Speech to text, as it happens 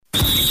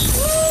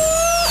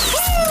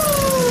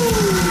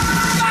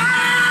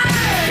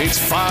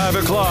5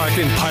 o'clock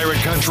in Pirate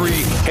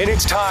Country, and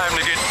it's time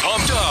to get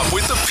pumped up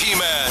with the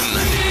P-Man.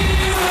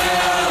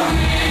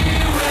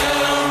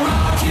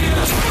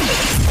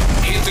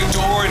 Hit the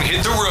door and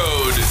hit the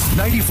road.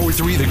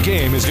 94.3 The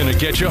Game is going to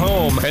get you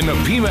home, and the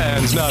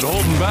P-Man's not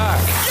holding back.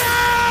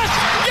 Yes!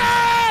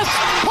 Yes!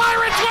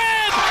 Pirates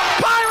win!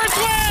 Pirates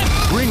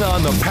win! Bring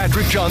on the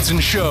Patrick Johnson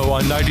Show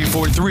on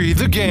 94.3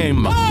 The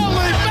Game.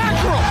 Holy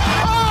mackerel!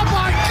 Oh,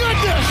 my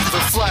goodness! The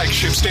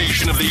flagship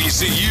station of the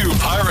ECU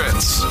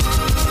Pirates.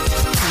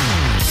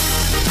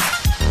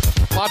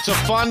 Lots of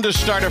fun to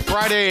start a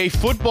Friday, a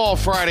football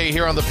Friday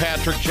here on the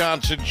Patrick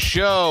Johnson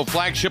Show.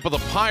 Flagship of the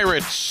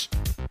Pirates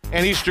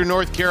and Eastern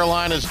North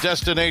Carolina's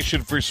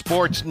destination for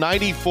sports,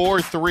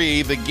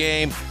 94.3 The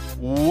Game.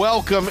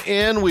 Welcome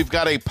in. We've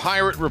got a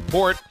Pirate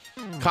Report.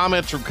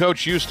 Comments from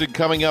Coach Houston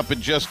coming up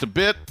in just a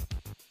bit.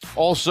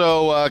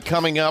 Also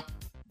coming up,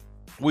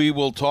 we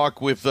will talk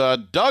with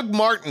Doug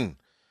Martin.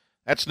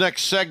 That's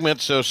next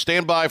segment, so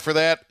stand by for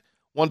that.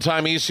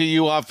 One-time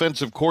ECU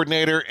offensive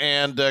coordinator,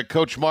 and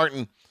Coach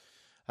Martin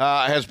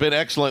has been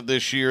excellent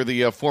this year,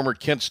 the former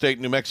Kent State,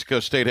 New Mexico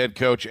State head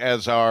coach,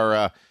 as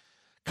our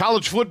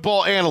college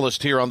football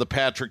analyst here on the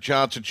Patrick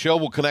Johnson Show.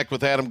 We'll connect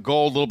with Adam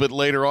Gold a little bit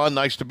later on.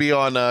 Nice to be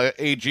on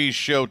AG's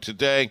show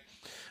today,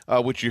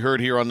 which you heard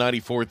here on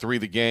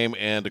 94.3 The Game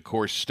and, of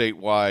course,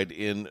 statewide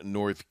in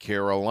North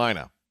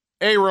Carolina.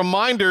 A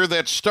reminder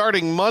that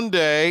starting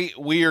Monday,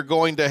 we are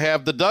going to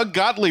have the Doug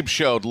Gottlieb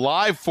Show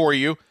live for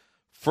you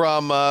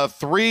from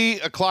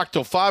 3 o'clock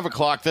till 5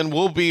 o'clock. Then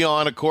we'll be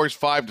on, of course,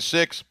 5 to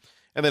 6.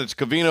 And then it's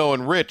Covino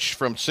and Rich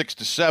from 6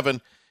 to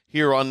 7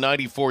 here on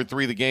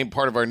 94.3 The Game,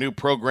 part of our new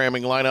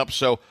programming lineup.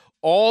 So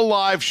all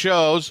live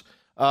shows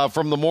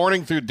from the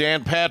morning through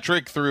Dan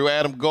Patrick, through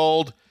Adam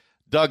Gold,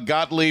 Doug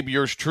Gottlieb,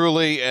 yours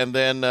truly, and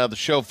then the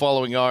show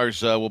following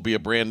ours will be a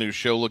brand new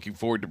show. Looking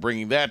forward to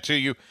bringing that to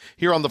you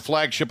here on the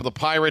flagship of the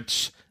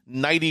Pirates,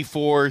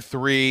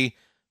 94.3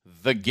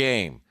 The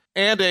Game.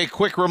 And a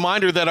quick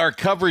reminder that our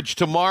coverage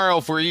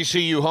tomorrow for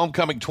ECU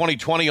Homecoming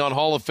 2020 on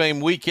Hall of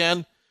Fame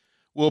weekend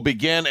will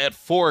begin at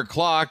 4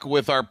 o'clock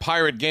with our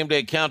Pirate Game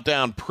Day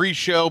Countdown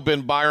pre-show.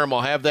 Ben Byram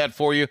will have that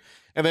for you.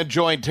 And then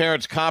join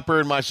Terrence Copper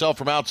and myself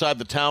from outside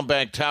the Town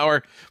Bank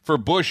Tower for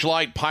Busch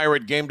Light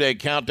Pirate Game Day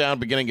Countdown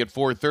beginning at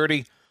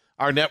 4:30.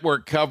 Our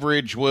network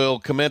coverage will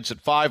commence at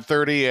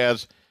 5:30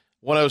 as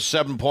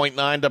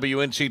 107.9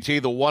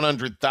 WNCT, the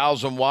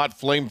 100,000-watt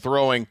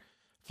flame-throwing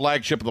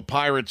flagship of the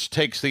Pirates,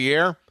 takes the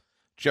air.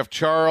 Jeff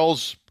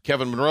Charles,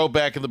 Kevin Monroe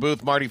back in the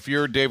booth, Marty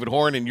Fuhr, David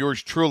Horn, and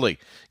yours truly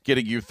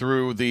getting you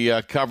through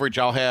the coverage.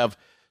 I'll have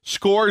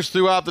scores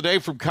throughout the day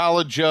from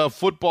college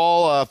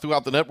football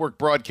throughout the network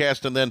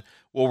broadcast, and then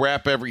we'll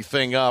wrap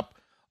everything up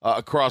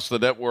across the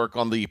network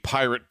on the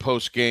Pirate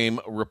postgame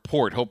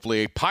report.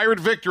 Hopefully a Pirate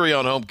victory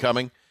on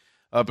homecoming.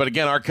 But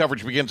again, our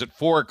coverage begins at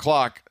 4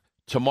 o'clock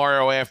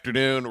tomorrow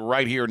afternoon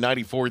right here,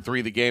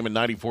 94.3 The Game and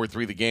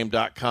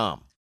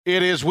 94.3thegame.com.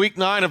 It is week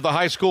 9 of the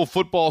high school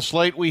football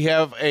slate. We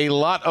have a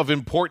lot of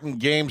important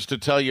games to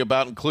tell you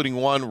about, including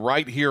one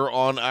right here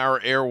on our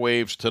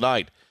airwaves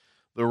tonight.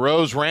 The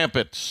Rose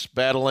Rampants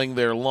battling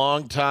their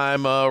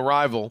longtime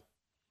rival,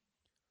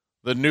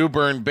 the New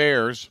Bern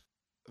Bears.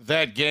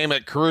 That game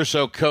at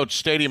Caruso Coates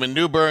Stadium in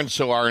New Bern,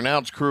 so our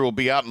announce crew will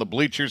be out in the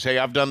bleachers. Hey,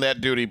 I've done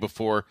that duty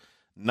before.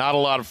 Not a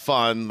lot of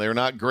fun. They're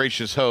not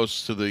gracious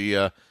hosts to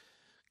the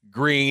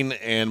green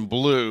and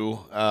blue,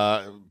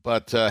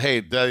 but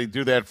hey, they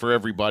do that for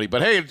everybody.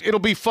 But hey,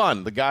 it'll be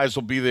fun. The guys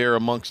will be there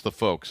amongst the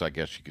folks, I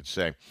guess you could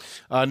say.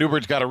 New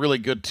Bern's got a really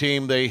good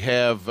team. They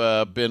have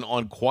been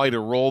on quite a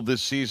roll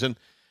this season,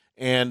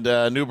 and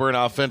New Bern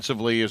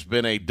offensively has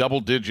been a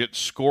double-digit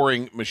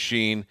scoring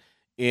machine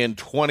in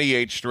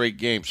 28 straight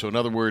games. So in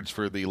other words,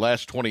 for the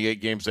last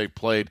 28 games they've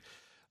played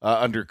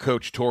under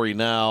Coach Torrey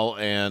now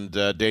and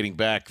dating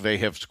back, they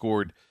have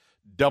scored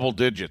double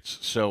digits.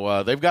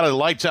 So they've got a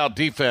lights-out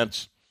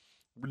defense.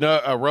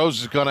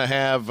 Rose is going to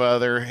have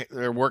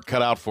their work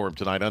cut out for him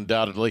tonight,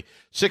 undoubtedly.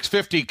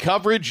 650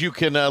 coverage. You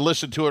can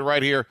listen to it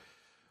right here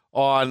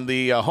on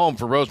the home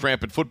for Rose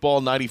Rampant Football,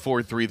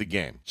 94.3 The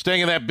Game.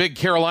 Staying in that Big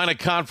Carolina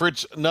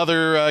Conference,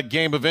 another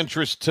game of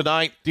interest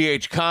tonight.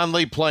 D.H.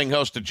 Conley playing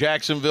host to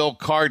Jacksonville.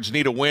 Cards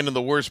need a win in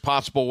the worst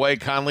possible way.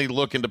 Conley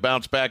looking to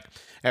bounce back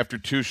after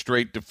 2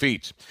 straight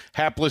defeats.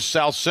 Hapless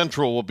South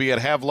Central will be at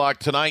Havelock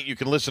tonight. You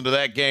can listen to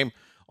that game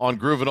on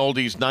Groovin'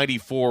 Oldies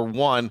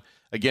 94.1.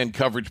 Again,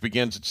 coverage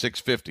begins at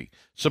 6:50.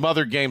 Some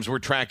other games we're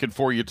tracking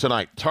for you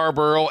tonight.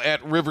 Tarboro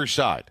at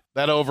Riverside.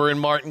 That over in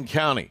Martin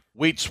County.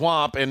 Wheat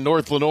Swamp and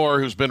North Lenoir,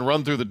 who's been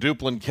run through the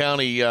Duplin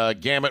County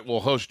gamut,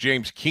 will host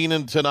James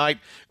Keenan tonight.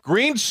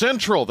 Green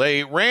Central,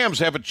 the Rams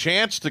have a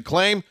chance to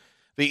claim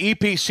the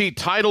EPC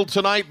title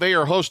tonight. They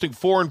are hosting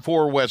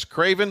 4-4 West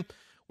Craven.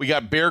 We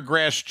got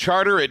Beargrass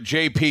Charter at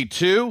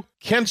JP2.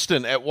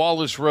 Kenston at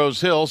Wallace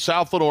Rose Hill.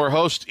 South Lenoir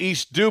hosts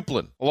East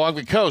Duplin. Along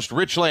the coast,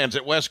 Richlands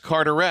at West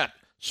Carteret.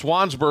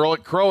 Swansboro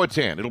at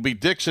Croatan. It'll be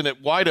Dixon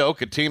at White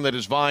Oak, a team that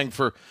is vying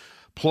for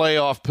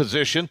playoff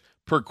position.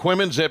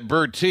 Perquimans at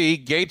Bertie.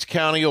 Gates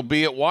County will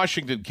be at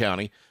Washington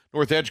County.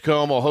 North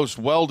Edgecombe will host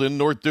Weldon.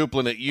 North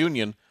Duplin at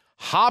Union.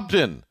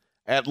 Hobden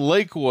at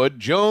Lakewood.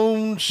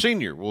 Jones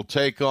Sr. will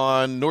take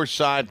on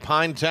Northside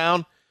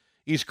Pinetown.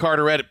 East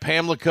Carteret at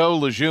Pamlico.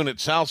 Lejeune at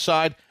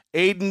Southside.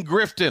 Aiden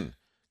Grifton,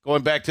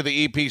 going back to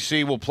the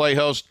EPC, will play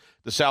host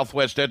the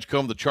Southwest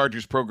Edgecombe. The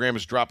Chargers program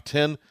has dropped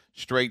 10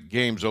 straight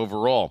games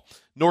overall.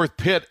 North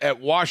Pitt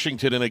at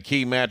Washington in a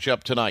key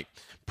matchup tonight.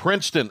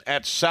 Princeton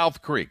at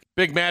South Creek.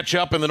 Big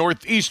matchup in the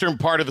northeastern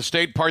part of the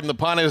state. Pardon the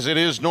pun, as it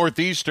is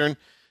northeastern,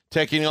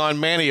 taking on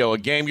Manteo, a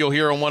game you'll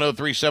hear on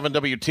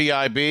 103.7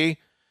 WTIB.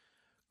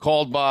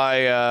 Called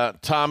by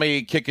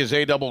Tommy, kick his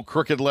A-double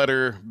crooked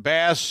letter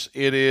Bass.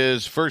 It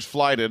is First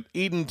Flight at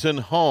Edenton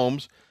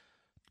Homes.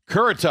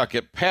 Currituck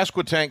at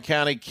Pasquotank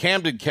County.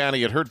 Camden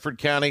County at Hertford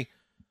County.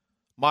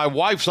 My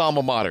wife's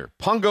alma mater,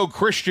 Pungo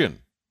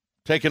Christian,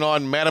 taking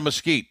on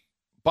Mattamuskeet.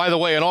 By the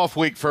way, an off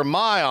week for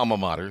my alma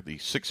mater, the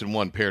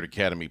 6-1 Paired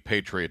Academy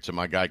Patriots, and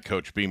my guy,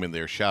 Coach Beeman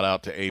there. Shout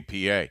out to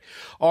APA.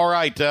 All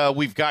right,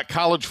 we've got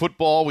college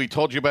football. We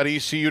told you about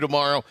ECU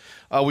tomorrow.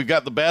 We've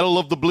got the Battle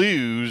of the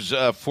Blues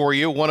for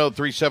you,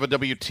 103.7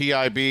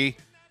 WTIB,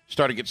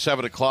 starting at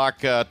 7 o'clock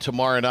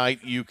tomorrow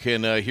night. You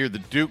can hear the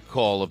Duke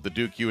call of the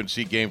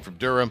Duke-UNC game from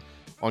Durham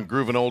on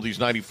Groovin' Oldies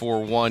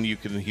 94.1. You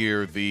can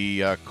hear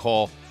the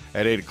call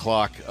at 8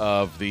 o'clock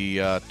of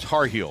the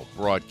Tar Heel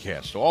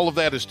broadcast. So all of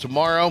that is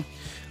tomorrow.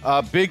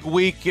 Big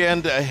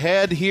weekend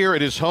ahead here.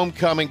 It is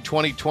Homecoming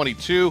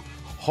 2022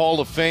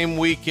 Hall of Fame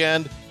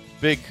weekend.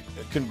 Big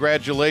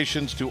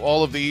congratulations to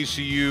all of the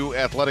ECU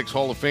Athletics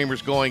Hall of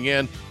Famers going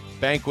in.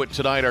 Banquet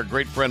tonight, our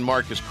great friend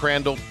Marcus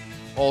Crandall.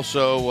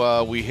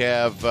 Also, we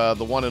have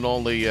the one and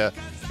only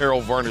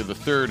Harold Varner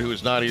III, who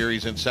is not here.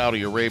 He's in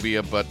Saudi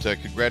Arabia, but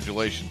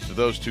congratulations to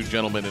those two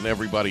gentlemen and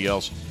everybody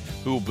else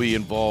who will be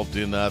involved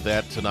in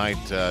that tonight.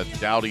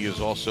 Dowdy is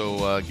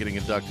also getting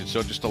inducted.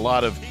 So just a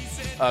lot of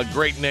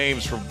great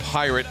names from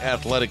Pirate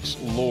athletics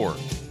lore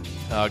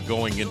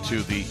going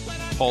into the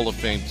Hall of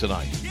Fame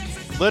tonight.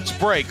 Let's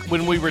break.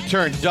 When we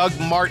return, Doug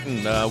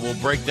Martin will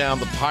break down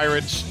the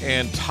Pirates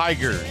and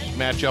Tigers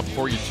matchup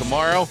for you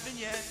tomorrow,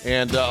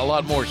 and a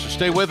lot more. So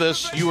stay with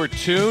us. You are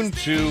tuned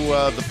to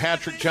the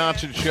Patrick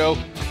Johnson Show.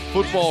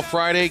 Football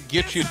Friday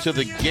gets you to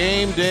the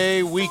game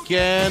day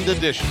weekend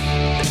edition.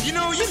 You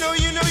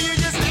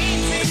just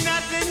ain't seen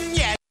nothing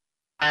yet.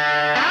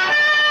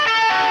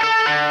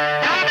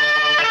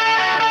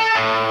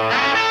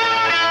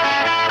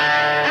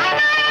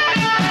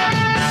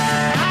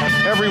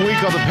 Every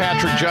week on the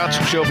Patrick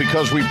Johnson Show,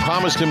 because we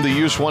promised him the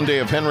use one day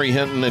of Henry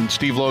Hinton and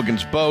Steve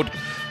Logan's boat,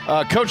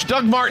 Coach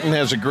Doug Martin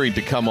has agreed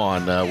to come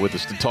on with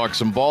us to talk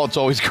some ball. It's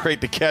always great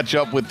to catch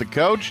up with the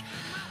coach.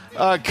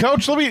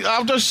 Coach,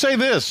 I'll just say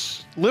this.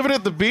 Living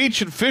at the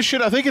beach and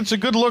fishing, I think it's a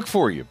good look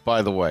for you,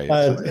 by the way.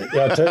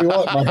 I tell you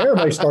what, my hair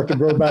may start to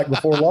grow back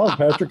before long,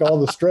 Patrick. All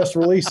the stress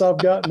release I've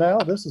got now,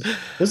 this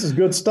is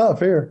good stuff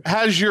here.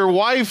 Has your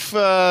wife,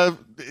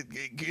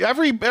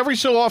 every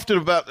so often,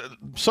 about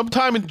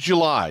sometime in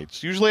July,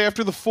 it's usually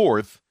after the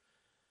 4th,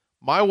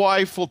 my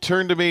wife will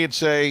turn to me and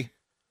say,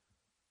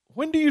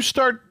 when do you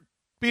start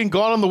being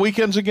gone on the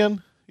weekends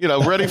again? You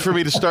know, ready for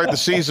me to start the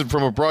season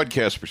from a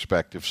broadcast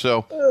perspective.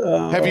 So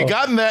have you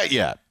gotten that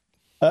yet?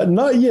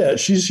 Not yet.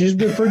 She's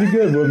been pretty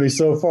good with me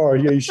so far.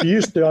 Yeah, she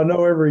used to. I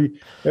know every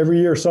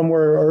year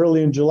somewhere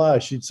early in July,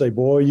 she'd say,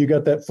 boy, you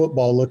got that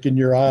football look in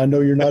your eye. I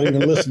know you're not even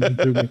listening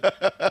to me.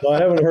 So I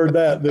haven't heard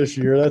that this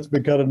year. That's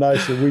been kind of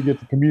nice that we get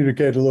to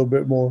communicate a little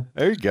bit more.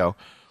 There you go.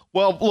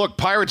 Well, look,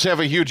 Pirates have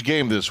a huge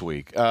game this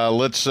week.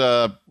 Let's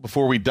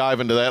before we dive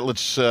into that,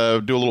 let's do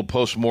a little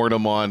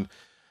postmortem on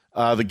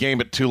the game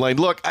at Tulane.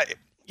 Look,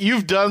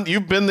 you've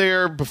been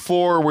there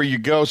before, where you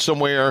go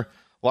somewhere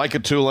like a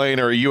Tulane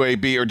or a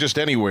UAB or just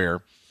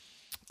anywhere,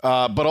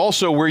 but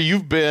also where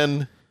you've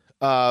been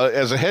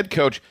as a head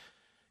coach.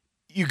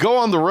 You go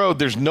on the road,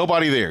 there's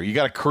nobody there. You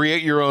got to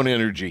create your own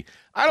energy.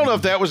 I don't know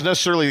if that was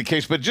necessarily the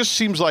case, but it just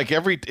seems like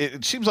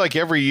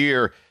every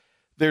year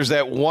there's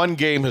that one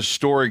game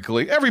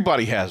historically.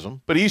 Everybody has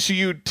them, but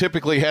ECU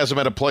typically has them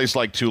at a place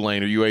like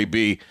Tulane or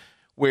UAB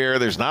where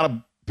there's not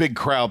a big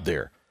crowd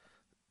there.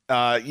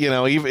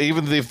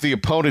 Even if the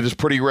opponent is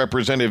pretty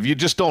representative, you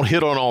just don't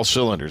hit on all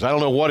cylinders. I don't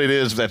know what it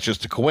is, if that's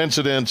just a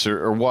coincidence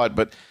or what,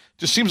 but it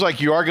just seems like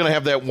you are going to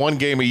have that one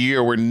game a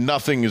year where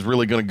nothing is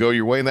really going to go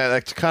your way, and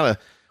that's kind of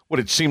what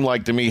it seemed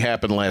like to me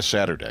happened last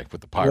Saturday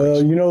with the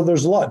Pirates. Well,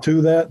 there's a lot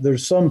to that.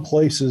 There's some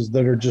places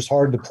that are just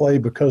hard to play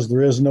because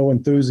there is no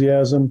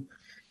enthusiasm,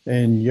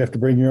 and you have to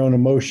bring your own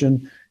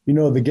emotion.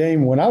 The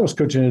game when I was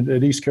coaching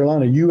at East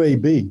Carolina,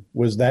 UAB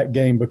was that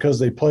game because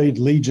they played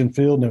Legion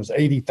Field and there was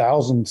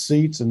 80,000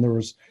 seats and there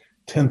was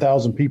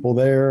 10,000 people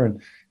there.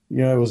 And,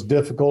 it was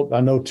difficult.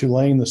 I know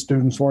Tulane, the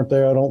students weren't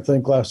there, I don't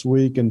think, last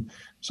week. And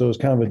so it was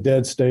kind of a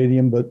dead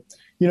stadium. But,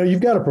 you've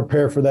got to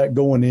prepare for that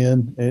going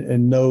in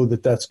and know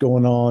that that's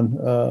going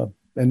on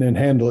and then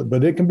handle it.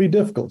 But it can be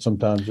difficult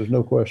sometimes. There's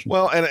no question.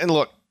 Well, and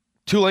look,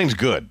 Tulane's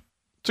good.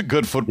 It's a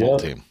good football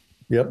team.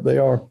 Yep, they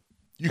are.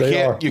 You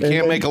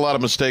can't make a lot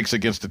of mistakes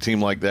against a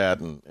team like that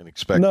and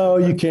expect. No,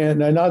 you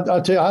can't. And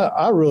I'll tell you,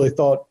 I really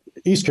thought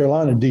East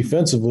Carolina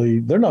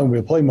defensively, they're not going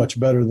to play much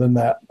better than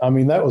that. I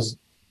mean, that was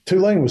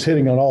Tulane was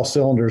hitting on all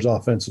cylinders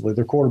offensively.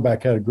 Their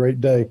quarterback had a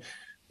great day,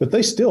 but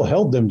they still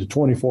held them to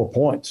 24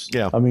 points.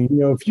 Yeah. I mean,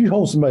 if you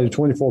hold somebody to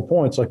 24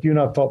 points, like you and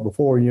I've talked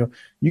before, you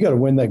got to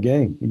win that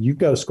game. You've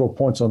got to score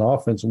points on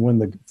offense and win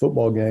the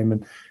football game.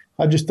 And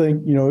I just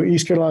think,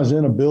 East Carolina's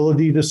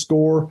inability to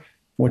score,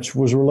 which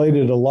was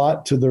related a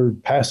lot to their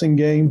passing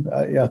game.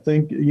 I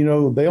think,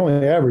 they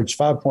only averaged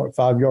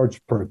 5.5 yards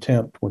per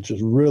attempt, which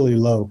is really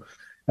low.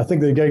 I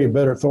think they got to get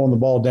better at throwing the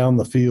ball down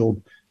the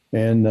field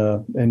and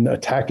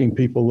attacking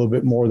people a little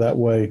bit more that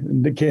way.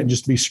 And it can't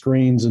just be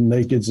screens and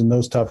nakeds and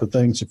those type of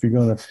things if you're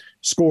going to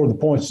score the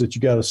points that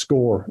you got to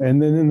score. And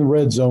then in the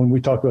red zone,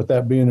 we talked about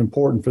that being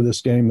important for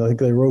this game. I think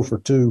they row for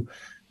 2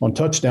 on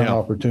touchdown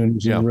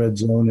opportunities in the red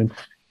zone. And,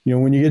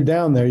 when you get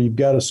down there, you've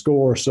got to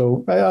score.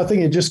 So I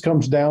think it just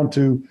comes down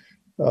to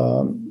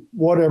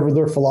whatever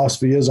their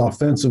philosophy is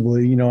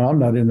offensively. I'm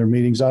not in their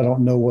meetings. I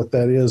don't know what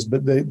that is,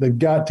 but they've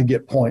got to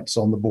get points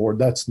on the board.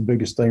 That's the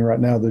biggest thing right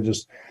now. They're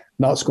just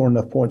not scoring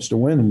enough points to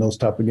win in those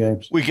type of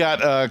games. We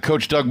got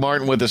Coach Doug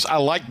Martin with us. I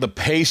like the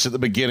pace at the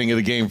beginning of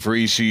the game for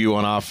ECU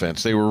on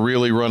offense. They were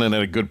really running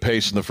at a good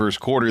pace in the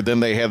first quarter. Then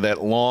they had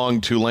that long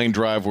Tulane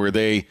drive where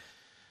they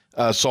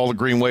saw the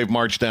green wave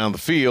march down the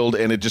field,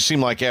 and it just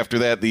seemed like after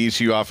that the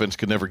ECU offense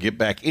could never get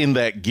back in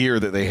that gear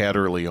that they had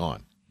early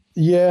on.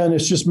 Yeah, and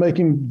it's just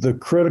making the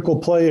critical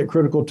play at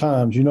critical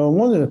times.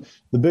 One of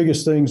the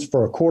biggest things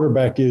for a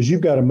quarterback is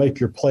you've got to make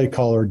your play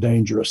caller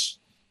dangerous.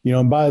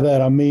 And by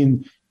that I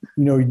mean –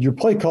 your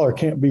play caller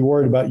can't be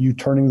worried about you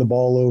turning the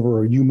ball over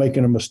or you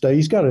making a mistake.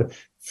 He's got to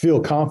feel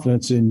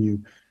confidence in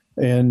you.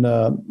 And,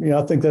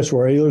 I think that's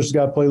where Ahlers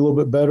got to play a little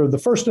bit better. The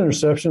first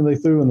interception they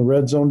threw in the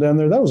red zone down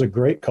there, that was a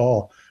great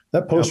call.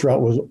 That post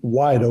route was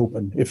wide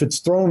open. If it's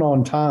thrown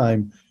on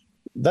time,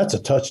 that's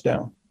a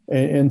touchdown.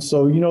 And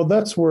so,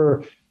 that's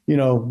where,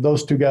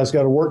 those two guys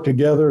got to work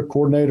together,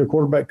 coordinator,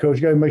 quarterback coach.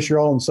 You got to make sure you're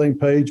all on the same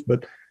page.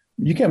 But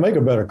you can't make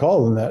a better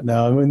call than that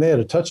now. I mean, they had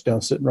a touchdown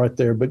sitting right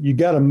there, but you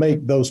got to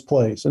make those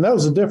plays. And that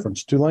was the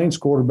difference. Tulane's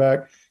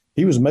quarterback,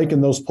 he was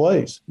making those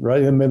plays,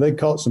 right? I mean, they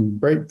caught some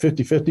great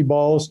 50-50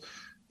 balls.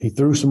 He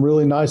threw some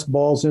really nice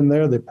balls in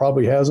there that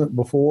probably hasn't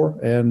before.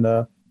 And,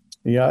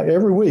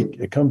 every week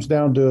it comes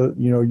down to,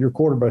 your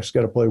quarterback's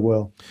got to play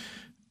well.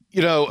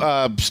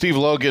 Steve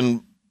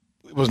Logan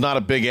was not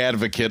a big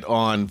advocate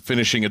on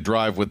finishing a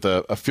drive with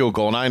a field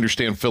goal, and I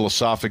understand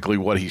philosophically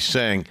what he's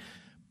saying.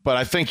 But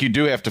I think you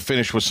do have to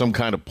finish with some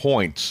kind of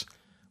points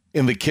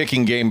in the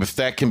kicking game. If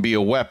that can be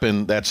a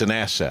weapon, that's an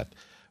asset.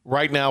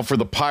 Right now for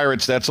the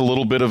Pirates, that's a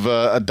little bit of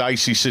a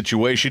dicey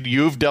situation.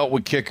 You've dealt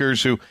with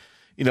kickers who,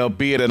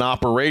 be it an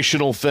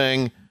operational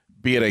thing,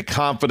 be it a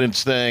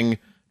confidence thing,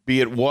 be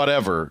it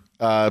whatever,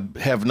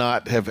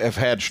 have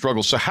had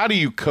struggles. So how do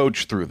you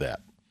coach through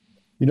that?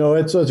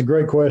 It's a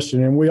great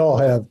question. And we all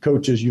have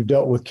coaches. You've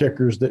dealt with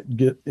kickers that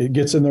it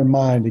gets in their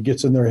mind, it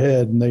gets in their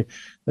head, and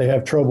they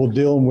have trouble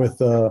dealing with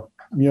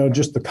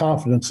just the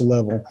confidence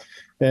level.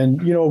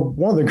 And,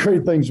 one of the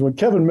great things when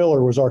Kevin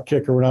Miller was our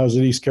kicker when I was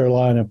at East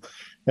Carolina,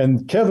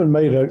 and Kevin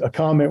made a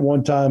comment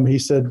one time. He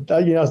said,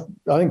 I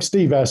think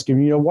Steve asked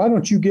him, why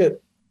don't you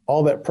get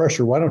all that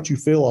pressure? Why don't you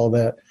feel all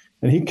that?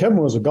 And Kevin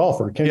was a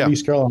golfer, came to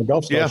East Carolina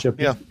Golf Scholarship.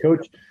 Yeah.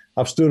 Coach,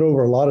 I've stood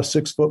over a lot of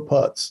 6-foot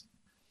putts.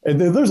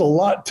 And there's a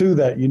lot to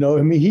that,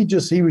 I mean,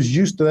 he was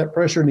used to that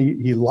pressure and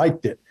he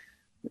liked it.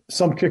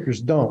 Some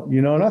kickers don't,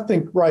 and I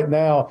think right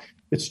now,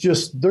 it's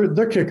just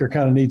their kicker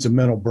kind of needs a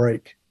mental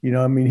break.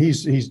 I mean,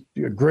 he's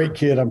a great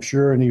kid, I'm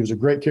sure, and he was a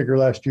great kicker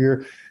last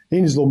year. He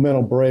needs a little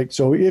mental break.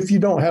 So if you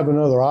don't have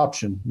another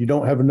option, you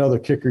don't have another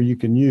kicker you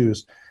can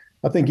use,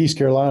 I think East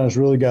Carolina's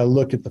really got to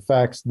look at the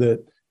facts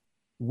that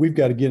we've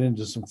got to get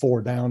into some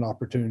 4-down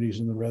opportunities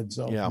in the red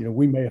zone. Yeah.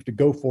 We may have to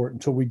go for it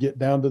until we get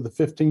down to the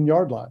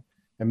 15-yard line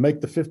and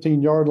make the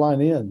 15-yard line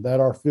in.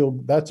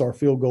 That's our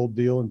field goal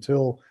deal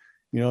until –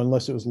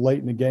 unless it was late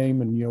in the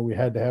game and, we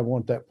had to have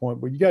one at that point.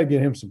 But you got to get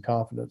him some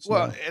confidence.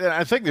 Well, and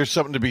I think there's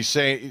something to be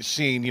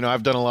seen.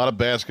 I've done a lot of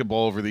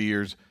basketball over the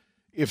years.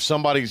 If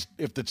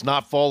it's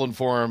not falling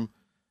for him,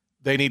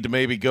 they need to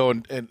maybe go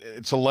and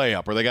it's a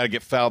layup, or they got to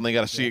get fouled and they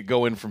got to see it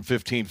go in from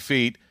 15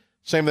 feet.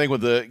 Same thing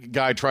with the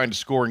guy trying to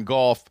score in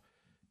golf.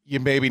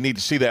 You maybe need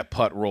to see that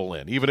putt roll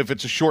in, even if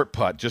it's a short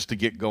putt, just to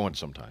get going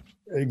sometimes.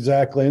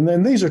 Exactly. And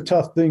then these are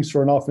tough things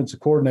for an offensive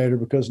coordinator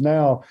because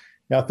now –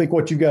 I think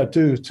what you got to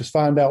do is just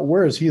find out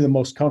where is he the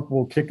most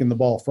comfortable kicking the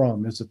ball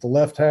from. Is it the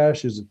left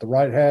hash? Is it the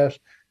right hash?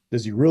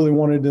 Does he really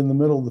want it in the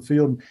middle of the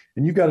field?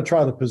 And you got to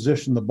try to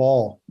position the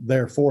ball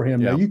there for him.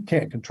 Yeah. Now, you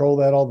can't control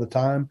that all the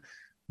time,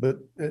 but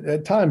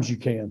at times you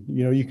can.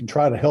 You can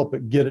try to help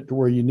it get it to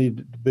where you need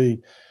it to be.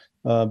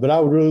 But I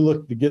would really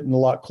look to getting a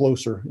lot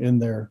closer in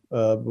there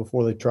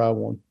before they try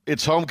one.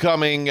 It's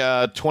homecoming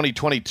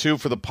 2022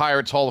 for the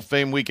Pirates Hall of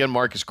Fame weekend.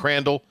 Marcus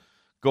Crandall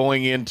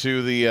going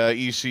into the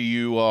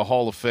ECU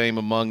Hall of Fame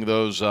among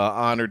those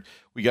honored.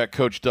 We got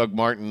Coach Doug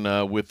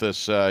Martin with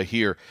us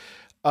here.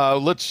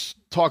 Let's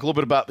talk a little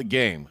bit about the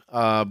game.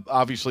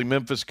 Obviously,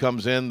 Memphis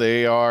comes in.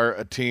 They are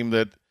a team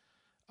that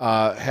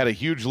had a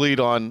huge lead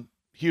on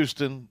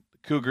Houston. The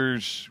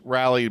Cougars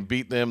rallied and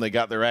beat them. They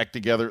got their act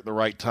together at the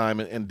right time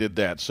and did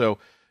that. So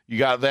you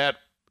got that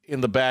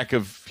in the back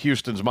of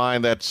Houston's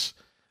mind.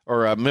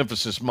 Or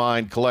Memphis's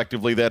mind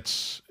collectively.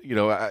 That's,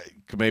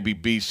 could maybe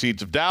be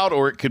seeds of doubt,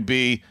 or it could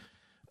be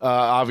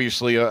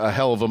obviously a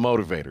hell of a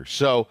motivator.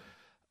 So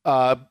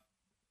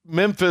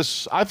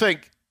Memphis, I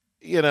think,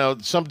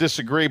 some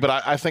disagree,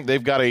 but I think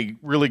they've got a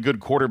really good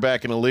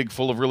quarterback in a league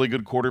full of really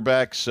good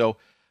quarterbacks. So I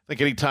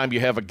think anytime you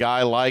have a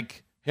guy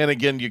like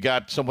Hennigan, you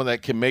got someone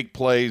that can make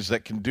plays,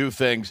 that can do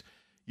things,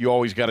 you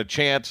always got a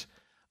chance.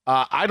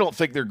 I don't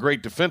think they're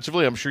great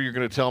defensively. I'm sure you're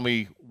going to tell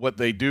me what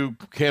they do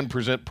can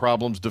present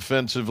problems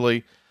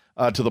defensively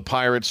to the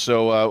Pirates.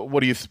 So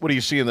what do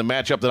you see in the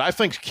matchup that I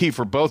think is key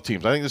for both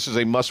teams? I think this is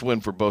a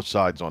must-win for both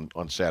sides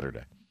on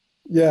Saturday.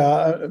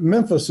 Yeah,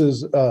 Memphis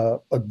is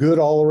a good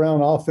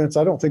all-around offense.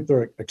 I don't think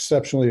they're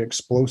exceptionally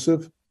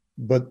explosive,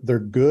 but they're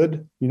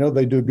good.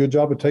 They do a good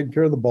job of taking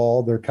care of the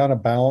ball. They're kind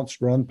of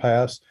balanced, run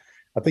pass.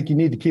 I think you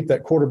need to keep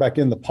that quarterback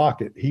in the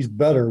pocket. He's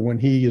better when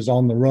he is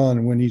on the run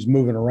and when he's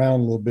moving around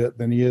a little bit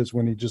than he is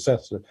when he just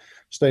has to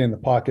stay in the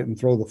pocket and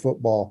throw the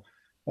football.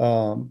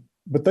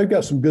 But they've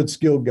got some good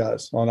skilled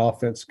guys on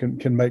offense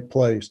can make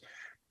plays.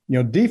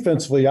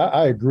 Defensively,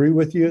 I agree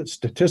with you.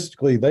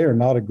 Statistically, they are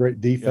not a great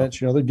defense.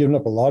 They're giving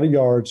up a lot of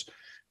yards.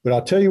 But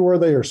I'll tell you where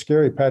they are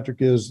scary,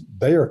 Patrick, is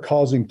they are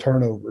causing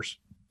turnovers.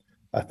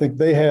 I think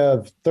they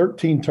have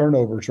 13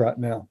 turnovers right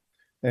now,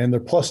 and they're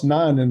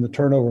 +9 in the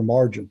turnover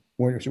margin,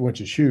 which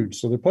is huge.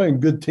 So they're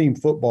playing good team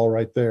football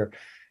right there.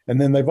 And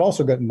then they've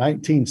also got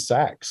 19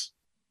 sacks.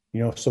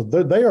 So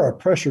they are a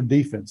pressure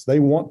defense. They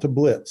want to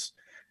blitz.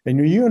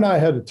 And you and I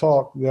had to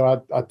talk.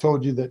 I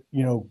told you that,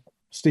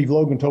 Steve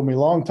Logan told me a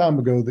long time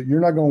ago that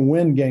you're not going to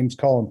win games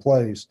calling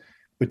plays,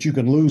 but you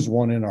can lose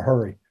one in a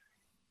hurry.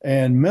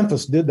 And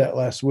Memphis did that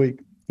last week.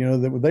 They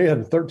had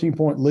a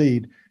 13-point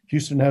lead.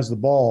 Houston has the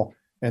ball,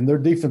 and their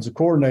defensive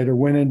coordinator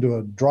went into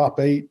a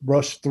drop 8,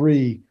 rush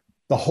 3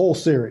 the whole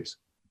series.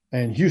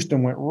 And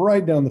Houston went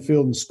right down the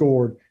field and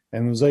scored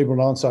and was able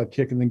to onside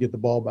kick and then get the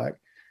ball back.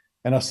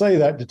 And I say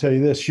that to tell you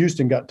this,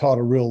 Houston got taught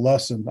a real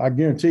lesson. I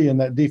guarantee you in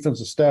that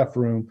defensive staff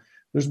room,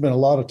 there's been a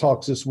lot of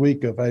talks this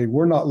week of, hey,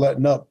 we're not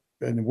letting up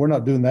and we're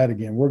not doing that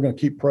again. We're going to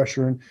keep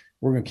pressuring.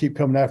 We're going to keep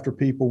coming after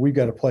people. We've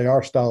got to play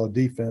our style of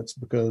defense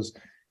because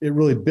it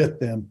really bit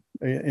them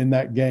in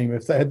that game.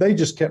 Had they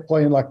just kept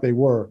playing like they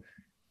were,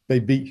 they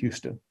beat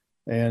Houston.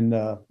 And,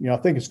 I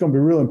think it's going to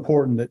be real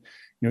important that,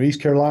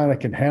 East Carolina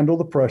can handle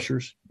the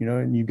pressures,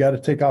 and you got to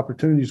take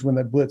opportunities when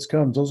that blitz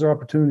comes. Those are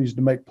opportunities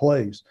to make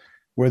plays,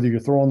 whether you're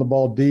throwing the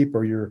ball deep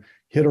or you're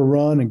hit a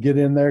run and get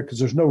in there, because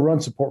there's no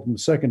run support from the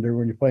secondary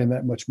when you're playing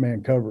that much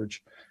man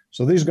coverage.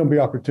 So these are going to be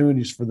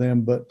opportunities for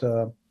them, but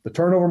the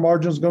turnover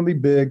margin is going to be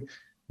big.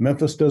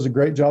 Memphis does a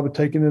great job of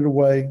taking it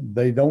away.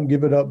 They don't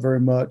give it up very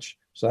much,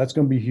 so that's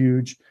going to be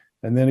huge.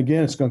 And then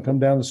again, it's going to come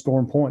down to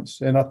scoring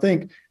points. And I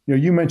think,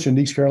 you mentioned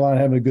East Carolina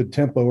having a good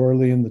tempo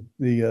early in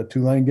the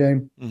Tulane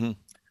game. Mm-hmm.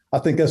 I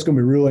think that's going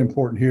to be really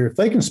important here. If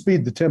they can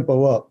speed the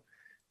tempo up,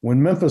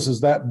 when Memphis is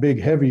that big,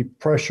 heavy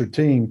pressure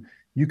team,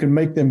 you can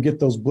make them get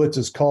those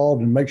blitzes called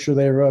and make sure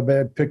they're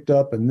bad picked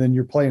up, and then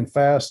you're playing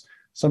fast.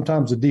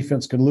 Sometimes the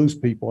defense can lose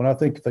people, and I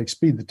think if they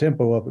speed the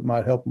tempo up, it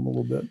might help them a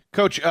little bit.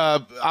 Coach,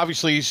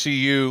 obviously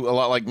ECU, a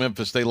lot like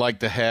Memphis, they like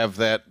to have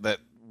that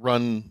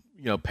run,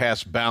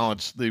 pass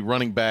balance. The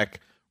running back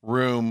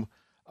room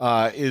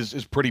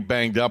is pretty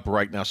banged up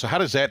right now. So how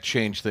does that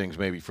change things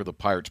maybe for the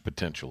Pirates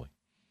potentially?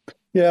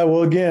 Yeah,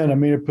 well, again,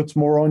 it puts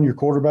more on your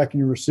quarterback and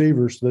your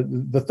receivers.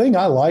 The thing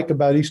I like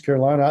about East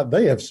Carolina,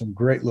 they have some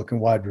great-looking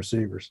wide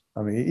receivers.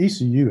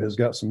 ECU has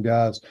got some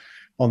guys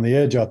on the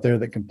edge out there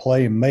that can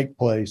play and make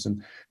plays.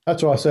 And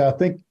that's why I say I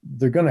think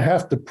they're going to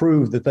have to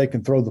prove that they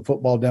can throw the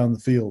football down the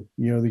field.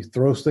 He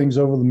throws things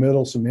over the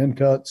middle, some in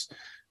cuts,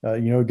 a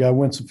guy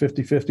wins some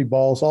 50-50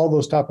 balls, all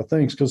those type of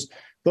things, because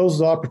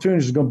those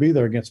opportunities are going to be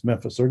there against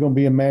Memphis. They're going to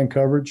be in man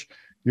coverage.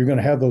 You're going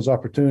to have those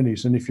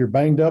opportunities. And if you're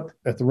banged up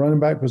at the running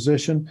back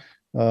position,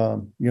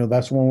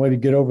 that's one way to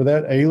get over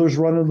that. Ayler's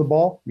running the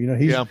ball.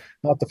 He's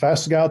not the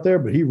fastest guy out there,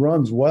 but he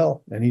runs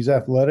well and he's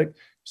athletic.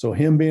 So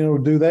him being able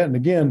to do that. And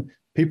again,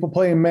 people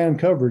playing man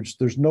coverage,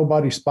 there's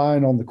nobody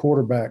spying on the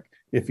quarterback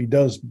if he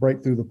does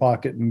break through the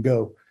pocket and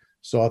go.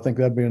 So I think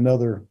that'd be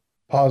another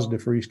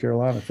positive for East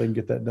Carolina if they can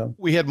get that done.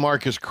 We had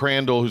Marcus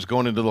Crandall, who's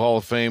going into the Hall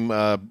of Fame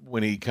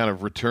when he kind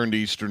of returned to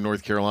Eastern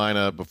North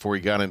Carolina before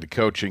he got into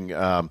coaching.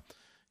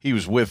 He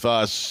was with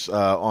us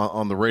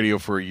on the radio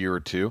for a year or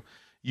two.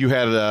 You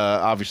had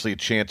obviously a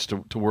chance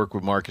to work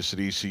with Marcus at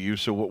ECU.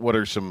 So what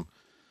are some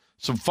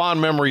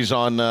fond memories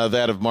on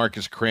that of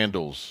Marcus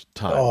Crandall's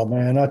time? Oh,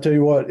 man, I tell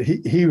you what,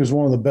 he was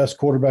one of the best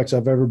quarterbacks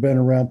I've ever been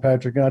around,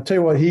 Patrick. And I tell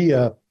you what, he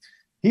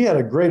had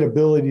a great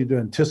ability to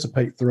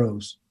anticipate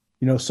throws.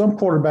 Some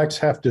quarterbacks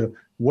have to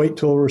wait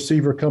till a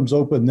receiver comes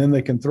open, then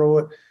they can throw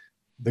it.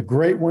 The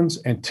great ones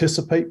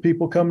anticipate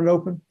people coming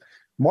open.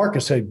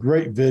 Marcus had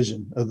great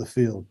vision of the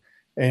field,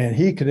 and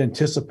he could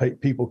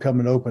anticipate people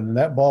coming open, and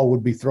that ball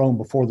would be thrown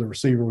before the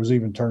receiver was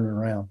even turning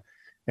around.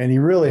 And he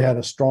really had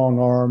a strong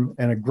arm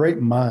and a great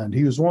mind.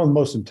 He was one of the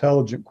most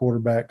intelligent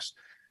quarterbacks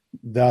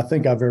that I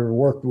think I've ever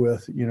worked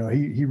with.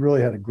 He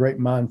really had a great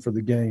mind for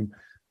the game.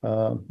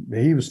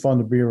 He was fun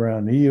to be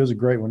around. He was a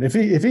great one. If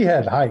he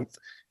had height,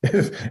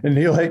 and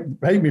he'll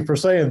hate me for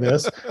saying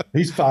this,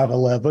 he's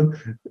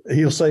 5'11".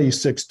 He'll say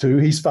he's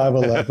 6'2". He's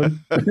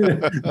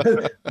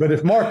 5'11". But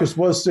if Marcus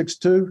was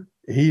 6'2",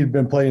 he had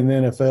been playing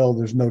in the NFL.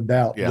 There's no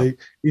doubt. Yeah.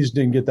 He just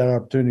didn't get that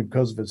opportunity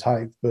because of his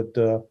height. But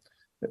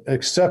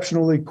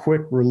exceptionally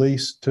quick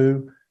release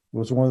too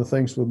was one of the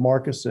things with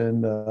Marcus.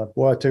 And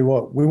boy, I tell you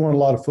what, we won a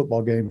lot of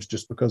football games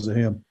just because of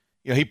him.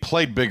 Yeah, he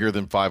played bigger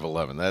than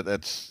 5'11".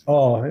 That's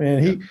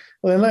and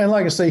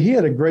like I say, he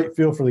had a great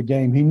feel for the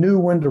game. He knew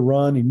when to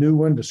run. He knew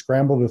when to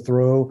scramble to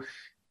throw.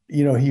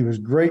 He was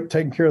great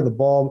taking care of the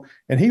ball.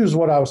 And he was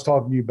what I was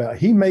talking to you about.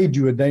 He made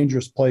you a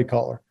dangerous play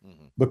caller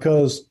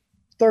because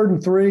 3rd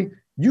and 3,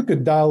 you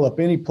could dial up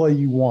any play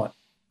you want.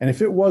 And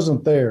if it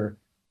wasn't there,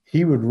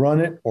 he would run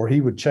it or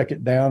he would check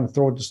it down and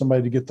throw it to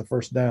somebody to get the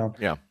first down.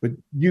 Yeah. But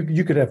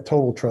you could have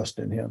total trust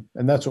in him,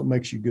 and that's what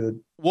makes you good.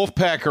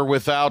 Wolfpack are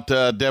without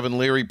Devin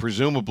Leary,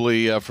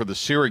 presumably for the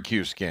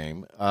Syracuse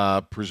game,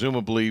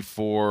 presumably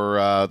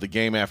for the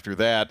game after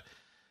that,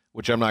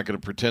 which I'm not going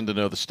to pretend to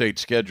know the state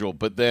schedule.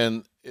 But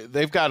then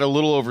they've got a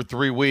little over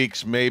 3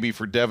 weeks maybe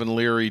for Devin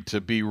Leary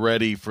to be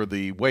ready for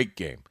the Wake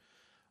game.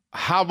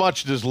 How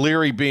much does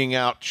Leary being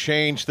out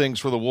change things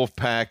for the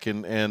Wolfpack?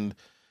 And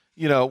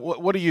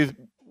what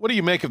do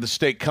you make of the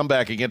state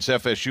comeback against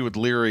FSU with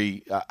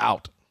Leary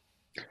out?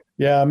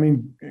 Yeah, I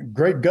mean,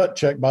 great gut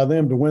check by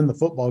them to win the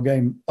football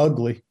game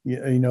ugly.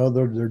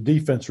 Their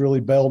defense really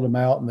bailed them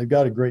out, and they've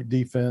got a great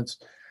defense.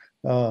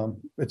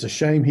 It's a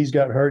shame he's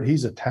got hurt.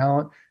 He's a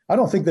talent. I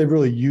don't think they've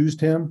really used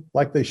him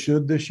like they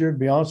should this year, to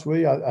be honest with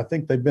you. I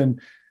think they've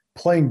been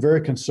playing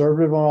very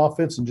conservative on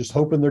offense and just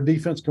hoping their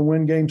defense can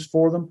win games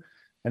for them.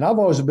 And I've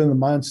always been the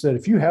mindset,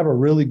 if you have a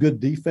really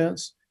good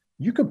defense,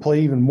 you can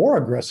play even more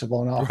aggressive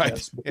on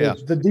offense. Right. Yeah.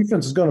 The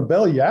defense is going to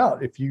bail you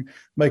out if you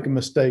make a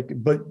mistake.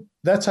 But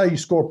that's how you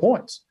score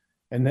points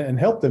and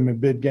help them in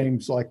big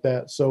games like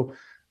that. So,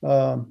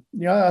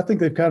 I think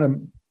they've kind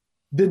of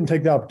didn't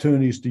take the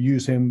opportunities to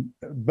use him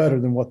better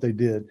than what they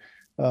did.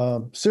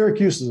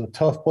 Syracuse is a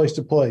tough place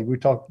to play. You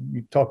talked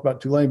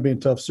about Tulane being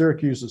tough.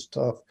 Syracuse is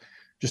tough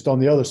just on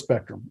the other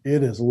spectrum.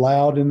 It is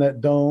loud in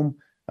that dome.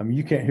 I mean,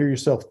 you can't hear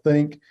yourself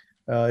think.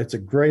 It's a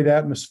great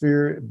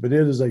atmosphere, but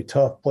it is a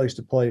tough place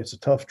to play. It's a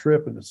tough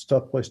trip, and it's a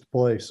tough place to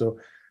play. So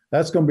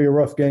that's going to be a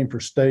rough game for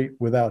State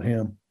without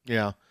him.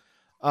 Yeah.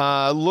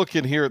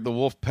 Looking here at the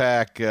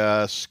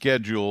Wolfpack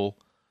schedule,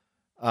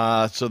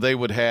 so they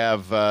would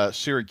have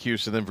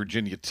Syracuse and then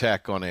Virginia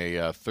Tech on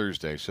a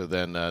Thursday. So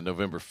then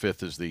November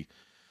 5th is the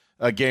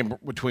game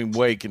between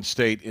Wake and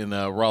State in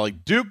Raleigh.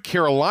 Duke,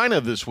 Carolina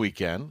this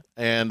weekend,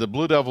 and the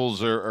Blue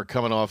Devils are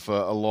coming off a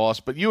loss.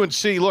 But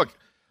UNC, look,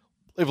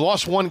 they've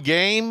lost one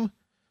game.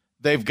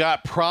 They've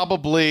got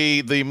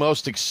probably the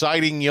most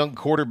exciting young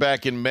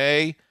quarterback in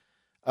May,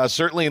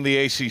 certainly in the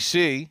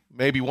ACC,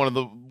 maybe one of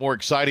the more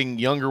exciting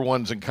younger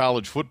ones in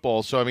college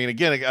football. So, I mean,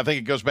 again, I think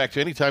it goes back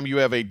to anytime you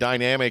have a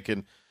dynamic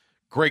and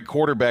great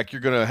quarterback,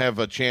 you're going to have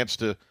a chance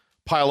to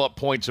pile up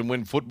points and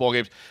win football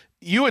games.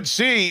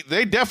 UNC,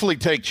 they definitely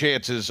take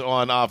chances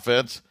on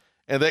offense,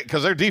 and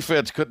because their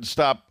defense couldn't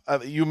stop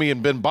you, me,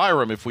 and Ben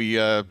Byram if we,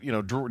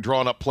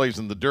 drawing up plays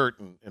in the dirt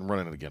and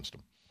running it against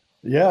them.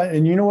 Yeah,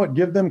 and you know what?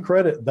 Give them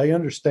credit. They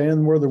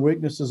understand where their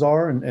weaknesses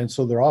are, and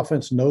so their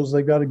offense knows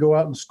they've got to go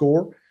out and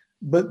score.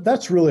 But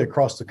that's really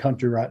across the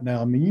country right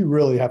now. I mean, you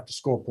really have to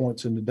score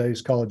points in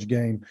today's college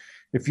game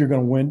if you're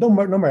going to win, no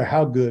matter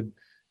how good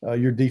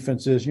your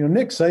defense is.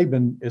 Nick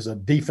Saban is a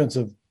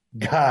defensive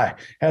guy,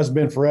 has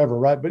been forever,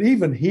 right? But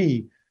even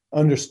he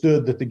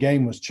understood that the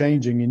game was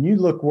changing. And you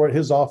look where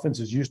his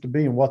offenses used to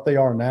be and what they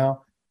are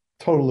now,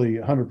 totally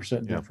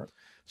 100% different.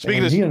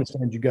 Speaking of, he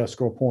understands you got to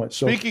score points.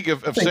 So speaking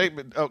of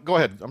Saban, go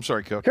ahead. I'm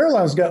sorry, Coach.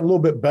 Carolina's gotten a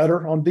little bit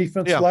better on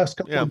defense the last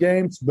couple of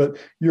games, but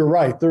you're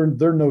right. They're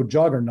no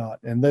juggernaut,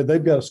 and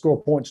they've got to score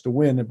points to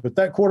win. But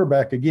that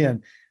quarterback,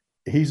 again,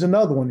 he's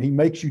another one. He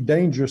makes you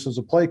dangerous as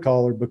a play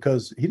caller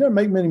because he doesn't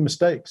make many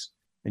mistakes,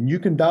 and you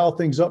can dial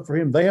things up for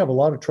him. They have a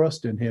lot of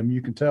trust in him.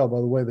 You can tell by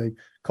the way they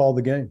call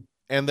the game.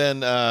 And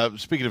then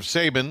speaking of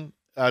Saban,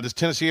 does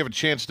Tennessee have a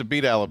chance to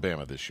beat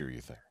Alabama this year,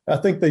 you think? I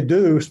think they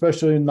do,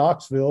 especially in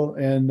Knoxville.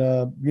 And,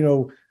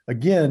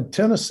 again,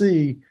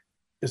 Tennessee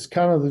is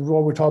kind of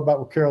what we talk about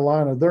with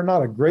Carolina. They're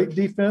not a great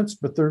defense,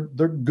 but they're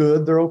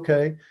good. They're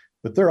okay.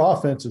 But their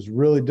offense is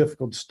really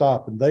difficult to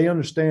stop. And they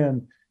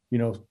understand,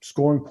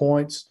 scoring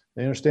points.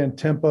 They understand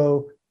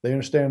tempo. They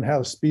understand how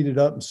to speed it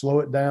up and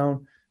slow it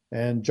down.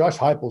 And Josh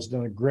Heupel's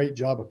done a great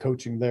job of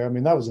coaching there. I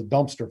mean, that was a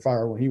dumpster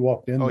fire when he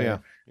walked in there.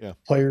 Yeah.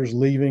 Players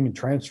leaving and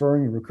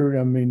transferring and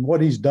recruiting. I mean,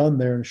 what he's done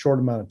there in a short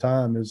amount of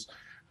time is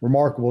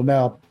remarkable.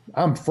 Now,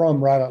 I'm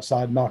from right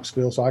outside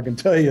Knoxville, so I can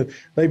tell you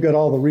they've got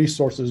all the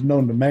resources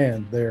known to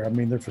man there. I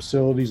mean, their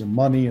facilities and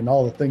money and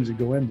all the things that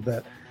go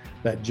into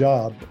that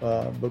job.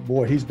 But,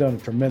 boy, he's done a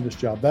tremendous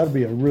job. That'll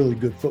be a really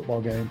good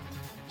football game,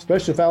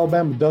 especially if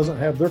Alabama doesn't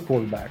have their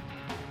quarterback.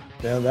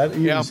 Yeah, that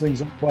evens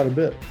things up quite a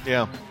bit.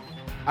 Yeah.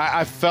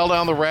 I fell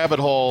down the rabbit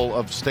hole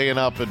of staying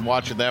up and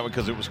watching that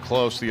because it was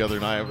close the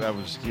other night. I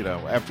was,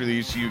 after the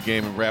ECU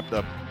game and wrapped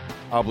up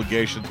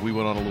obligations, we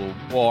went on a little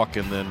walk,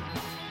 and then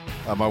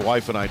my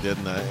wife and I did,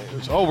 and it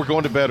was, we're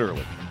going to bed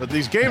early. But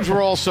these games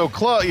were all so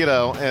close,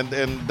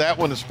 and that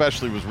one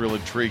especially was real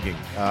intriguing.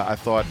 I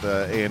thought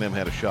A&M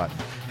had a shot.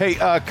 Hey,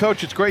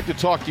 Coach, it's great to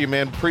talk to you,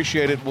 man.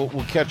 Appreciate it. We'll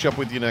catch up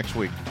with you next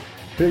week.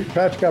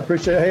 Patrick, I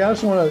appreciate it. Hey, I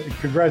just want to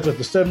congratulate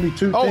the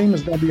 72 team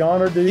is going to be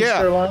honored to East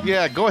Carolina.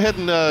 Yeah, go ahead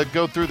and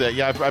go through that.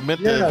 Yeah, I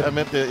meant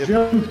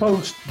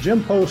the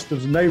Jim Post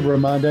was a neighbor of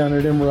mine down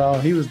at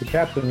Emerald. He was the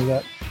captain of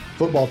that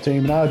football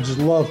team, and I just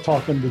love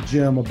talking to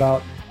Jim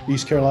about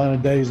East Carolina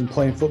days and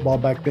playing football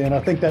back then. I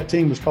think that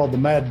team was called the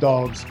Mad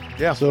Dogs.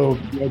 Yeah. So,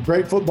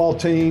 great football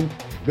team,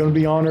 going to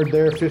be honored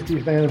their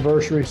 50th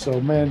anniversary. So,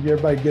 man,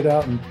 everybody get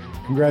out and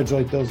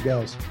congratulate those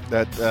guys.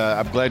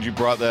 I'm glad you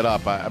brought that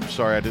up. I'm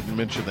sorry I didn't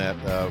mention that.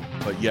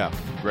 But, yeah,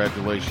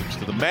 congratulations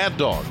to the Mad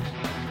Dogs.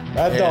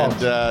 Mad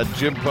Dogs. And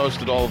Jim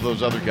posted all of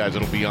those other guys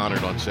that will be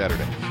honored on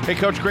Saturday. Hey,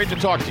 Coach, great to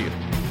talk to you.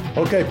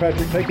 Okay,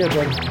 Patrick. Take care,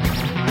 buddy.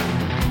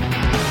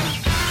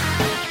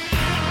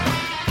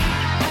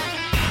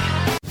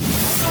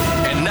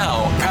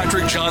 Now,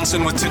 Patrick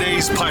Johnson with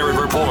today's Pirate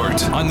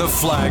Report on the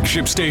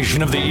flagship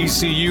station of the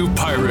ECU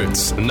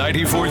Pirates,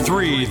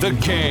 94.3 The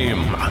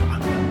Game.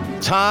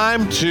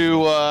 Time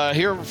to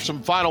hear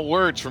some final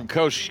words from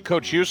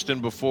Coach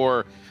Houston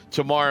before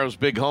tomorrow's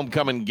big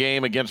homecoming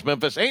game against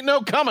Memphis. Ain't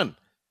no coming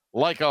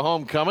like a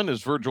homecoming,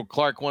 as Virgil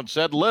Clark once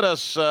said. Let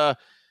us go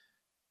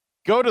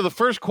to the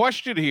first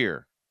question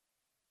here.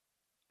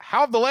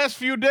 How have the last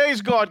few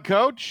days gone,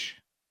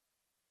 Coach?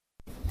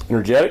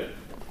 Energetic.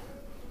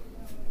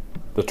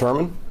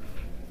 Determined.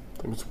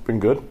 I think it's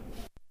been good.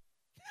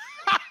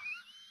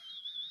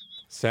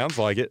 Sounds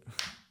like it.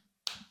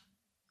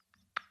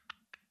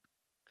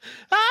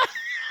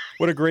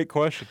 What a great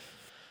question.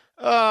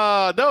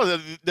 No.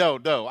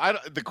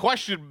 The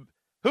question,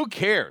 who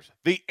cares?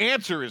 The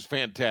answer is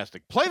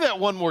fantastic. Play that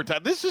one more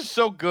time. This is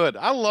so good.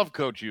 I love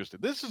Coach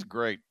Houston. This is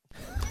great.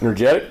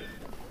 Energetic.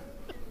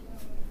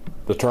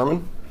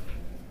 Determined.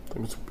 I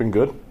think it's been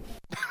good.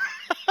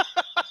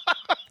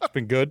 It's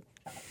been good.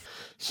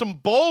 Some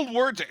bold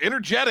words,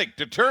 energetic,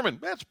 determined.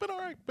 That's been all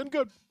right. Been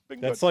good.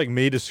 That's like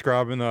me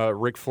describing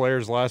Ric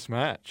Flair's last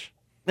match.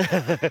 This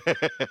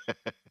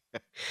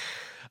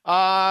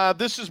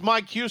is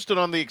Mike Houston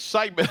on the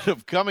excitement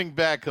of coming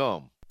back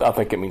home. I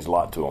think it means a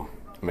lot to him.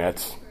 I mean,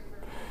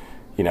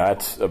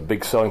 that's a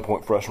big selling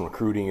point for us in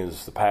recruiting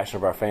is the passion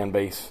of our fan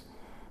base.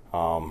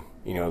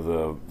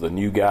 The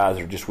new guys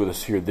are just with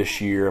us here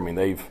this year. I mean,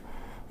 they've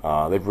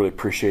really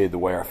appreciated the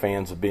way our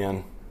fans have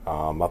been.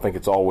 I think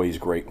it's always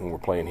great when we're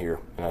playing here,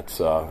 and that's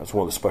one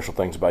of the special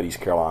things about East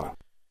Carolina.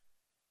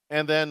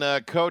 And then,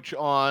 Coach,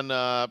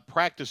 on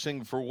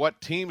practicing for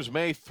what teams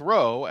may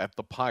throw at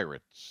the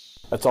Pirates.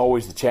 That's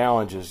always the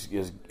challenge is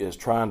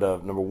trying to,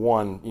 number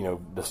one,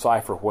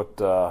 decipher what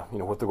they're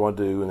going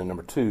to do, and then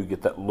number two,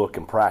 get that look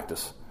in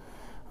practice.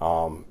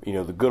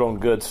 The good on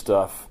good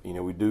stuff.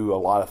 We do a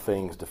lot of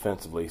things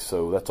defensively,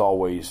 so that's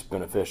always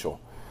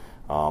beneficial.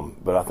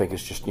 But I think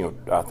it's just,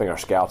 I think our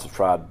scouts have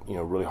tried,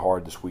 really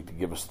hard this week to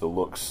give us the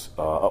looks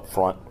up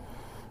front,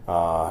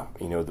 that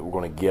we're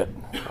going to get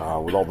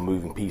with all the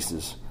moving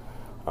pieces.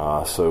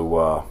 I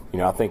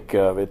think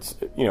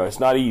it's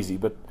not easy,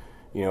 but,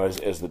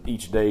 as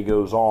each day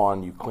goes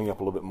on, you clean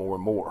up a little bit more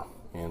and more.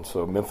 And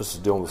so Memphis is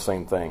doing the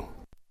same thing.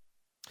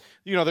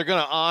 They're going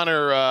to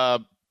honor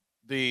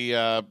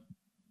the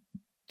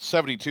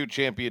 72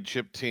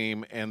 championship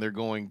team, and they're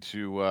going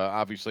to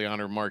obviously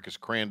honor Marcus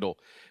Crandall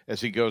as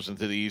he goes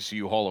into the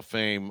ECU Hall of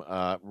Fame,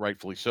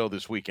 rightfully so,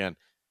 this weekend.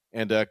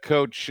 And,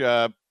 Coach,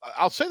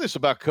 I'll say this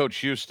about Coach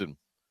Houston,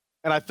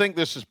 and I think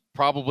this is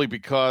probably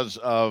because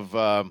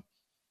of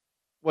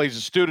he's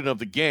a student of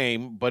the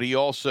game, but he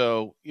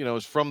also,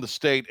 is from the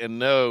state and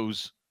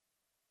knows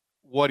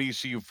what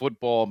ECU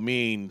football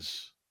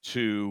means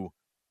to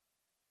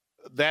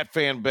that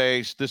fan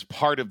base, this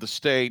part of the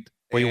state.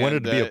 Well, he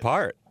wanted to be a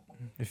Pirate,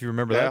 if you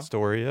remember that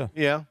story, yeah.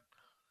 Yeah.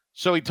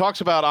 So he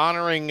talks about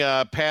honoring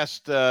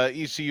past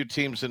ECU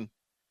teams and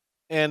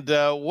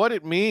what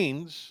it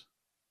means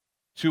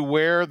to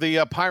wear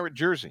the Pirate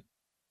jersey.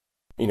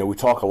 We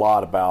talk a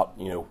lot about,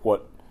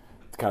 what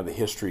kind of the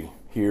history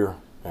here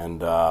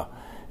and,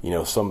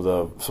 some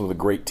of the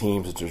great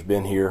teams that there's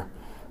been here.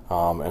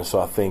 And so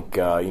I think,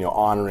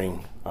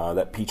 honoring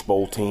that Peach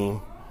Bowl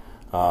team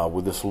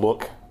with this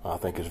look, I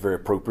think is very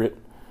appropriate.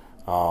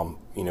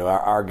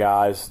 Our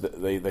guys,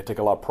 they take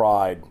a lot of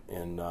pride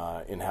in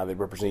how they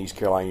represent East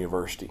Carolina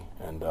University,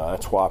 and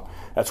that's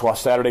why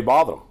Saturday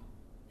bothered them.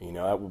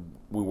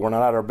 We were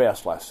not at our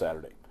best last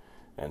Saturday,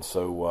 and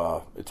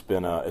so it's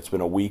been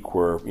a week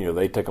where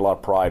they take a lot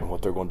of pride in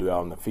what they're going to do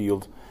out in the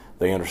field.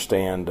 They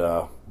understand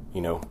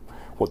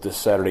what this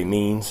Saturday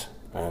means,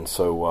 and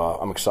so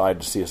I'm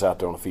excited to see us out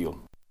there on the field.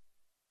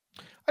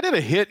 I did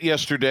a hit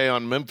yesterday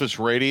on Memphis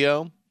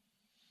radio,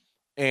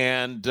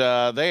 and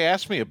they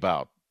asked me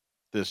about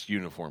this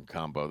uniform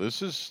combo.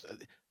 That's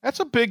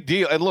a big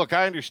deal. And look,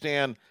 I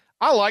understand.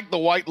 I like the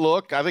white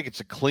look. I think it's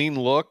a clean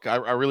look.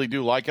 I really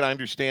do like it. I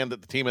understand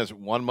that the team hasn't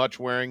won much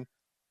wearing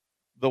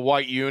the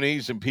white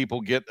unis and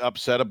people get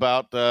upset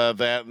about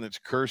that and it's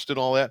cursed and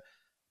all that.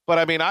 But,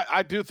 I mean,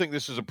 I do think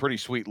this is a pretty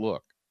sweet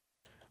look.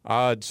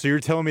 So you're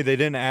telling me they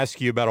didn't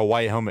ask you about a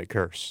white helmet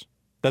curse?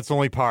 That's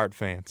only Pirate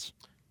fans.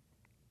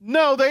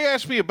 No, they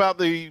asked me about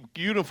the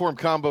uniform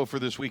combo for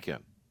this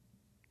weekend.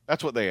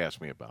 That's what they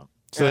asked me about.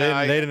 So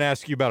they didn't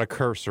ask you about a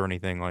curse or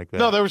anything like that?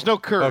 No, there was no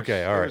curse.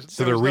 Okay, all right.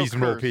 So they're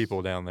reasonable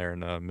people down there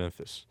in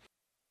Memphis.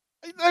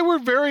 They were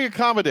very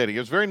accommodating. It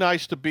was very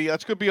nice to be.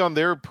 That's going to be on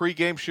their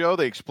pregame show.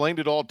 They explained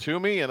it all to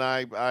me, and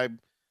I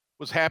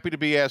was happy to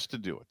be asked to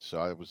do it.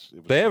 So it was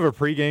they have a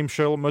pregame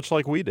show much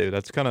like we do.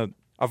 That's kind of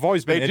 – I've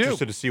always been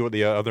interested to see what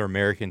the other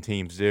American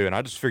teams do, and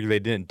I just figured they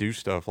didn't do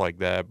stuff like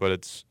that. But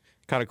it's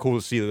kind of cool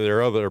to see that there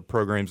are other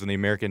programs in the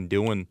American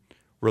doing –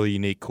 really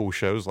unique, cool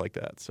shows like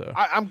that. So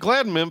I'm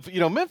glad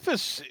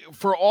Memphis,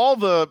 for all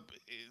the,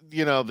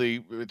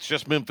 it's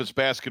just Memphis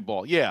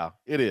basketball. Yeah,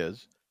 it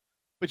is.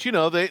 But,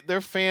 their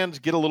fans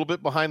get a little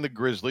bit behind the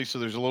Grizzlies, so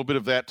there's a little bit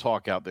of that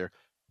talk out there.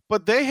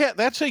 But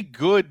that's a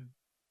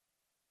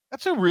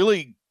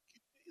really,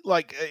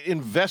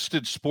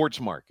 invested sports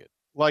market.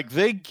 Like,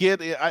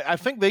 I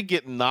think they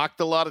get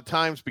knocked a lot of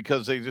times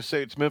because they just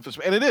say it's Memphis.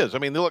 And it is. I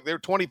mean, they're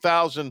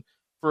 20,000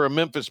 for a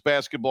Memphis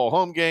basketball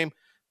home game.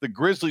 The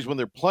Grizzlies, when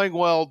they're playing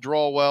well,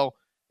 draw well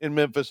in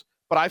Memphis.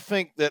 But I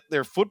think that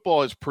their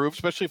football has proved,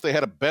 especially if they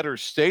had a better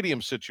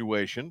stadium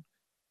situation,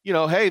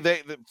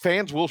 the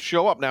fans will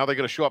show up. Now, they're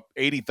going to show up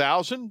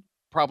 80,000?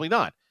 Probably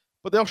not.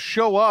 But they'll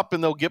show up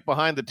and they'll get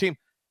behind the team.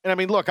 And, I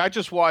mean, look, I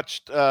just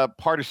watched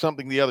part of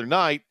something the other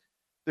night.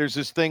 There's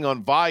this thing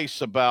on Vice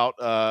about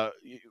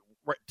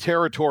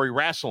territory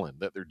wrestling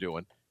that they're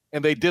doing.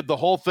 And they did the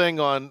whole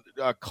thing on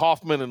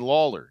Kaufman and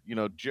Lawler.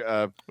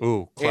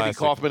 Andy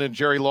Kaufman and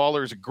Jerry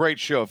Lawler is a great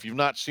show. If you've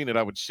not seen it,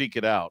 I would seek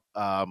it out.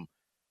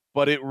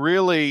 But it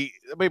really,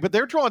 but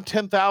they're drawing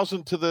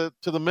 10,000 to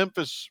the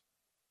Memphis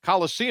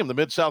Coliseum, the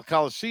Mid-South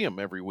Coliseum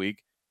every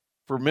week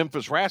for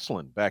Memphis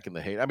wrestling back in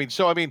the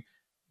day.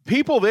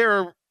 People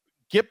there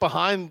get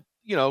behind,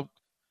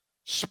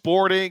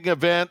 sporting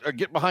event or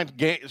get behind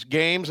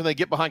games and they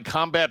get behind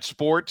combat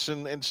sports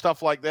and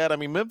stuff like that. I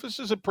mean, Memphis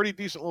is a pretty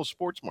decent little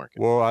sports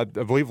market. Well, I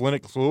believe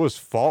Lennox Lewis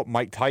fought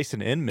Mike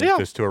Tyson in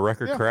Memphis to a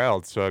record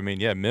crowd. So,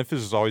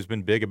 Memphis has always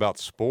been big about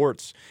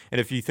sports. And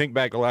if you think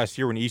back to last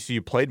year when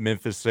ECU played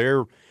Memphis,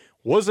 there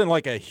wasn't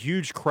like a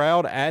huge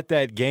crowd at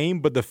that game,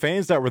 but the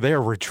fans that were there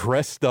were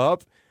dressed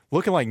up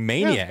looking like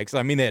maniacs.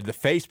 Yeah. They had the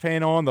face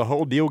paint on, the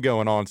whole deal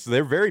going on. So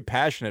they're a very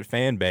passionate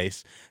fan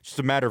base. It's just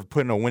a matter of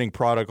putting a winning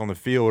product on the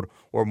field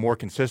or a more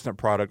consistent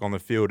product on the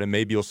field, and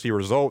maybe you'll see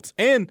results.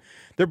 And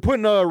they're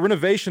putting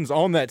renovations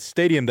on that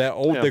stadium, that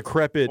old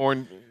decrepit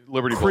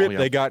Liberty crypt Bowl,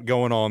 they got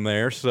going on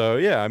there. So,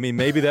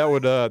 maybe that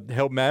would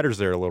help matters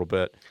there a little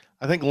bit.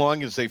 I think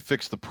long as they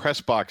fix the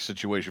press box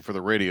situation for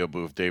the radio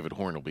booth, David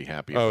Horn will be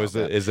happy about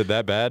that. Is it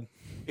that bad?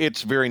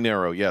 It's very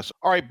narrow, yes.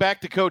 All right,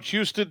 back to Coach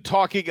Houston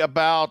talking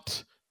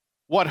about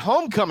what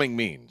homecoming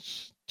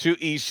means to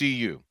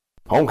ECU.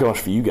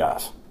 Homecoming's for you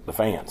guys, the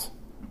fans,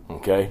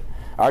 okay?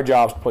 Our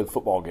job is to play the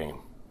football game.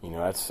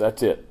 That's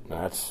it.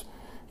 That's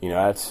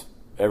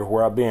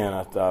everywhere I've been.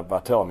 I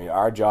tell them,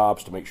 our job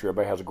is to make sure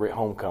everybody has a great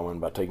homecoming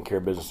by taking care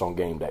of business on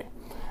game day.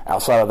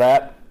 Outside of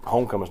that,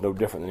 homecoming is no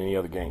different than any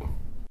other game.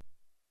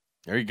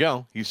 There you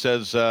go. He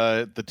says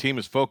the team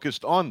is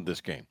focused on this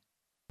game.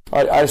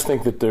 I just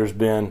think that there's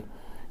been,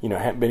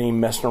 haven't been any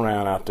messing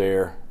around out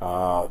there.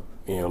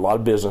 A lot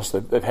of business.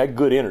 They've had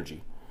good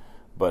energy,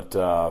 but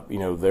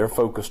they're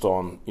focused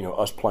on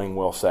us playing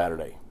well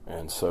Saturday,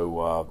 and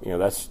so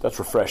that's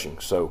refreshing.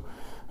 So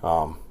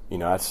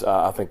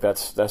I think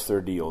that's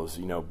their deal. Is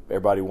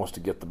everybody wants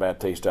to get the bad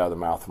taste out of their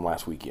mouth from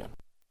last weekend.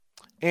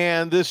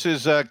 And this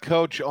is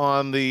Coach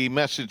on the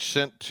message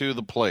sent to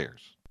the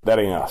players. That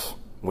ain't us.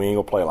 We ain't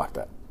gonna play like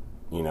that.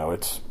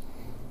 It's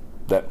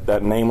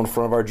that name on the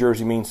front of our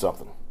jersey means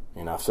something.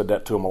 I've said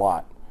that to them a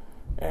lot.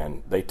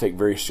 And they take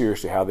very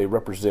seriously how they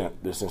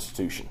represent this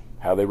institution,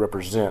 how they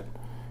represent,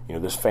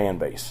 this fan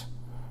base.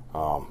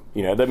 That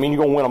means you're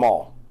going to win them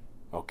all.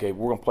 Okay,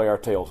 we're going to play our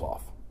tails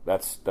off.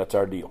 That's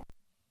our deal.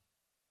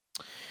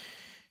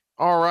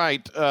 All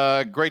right,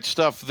 great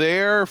stuff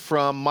there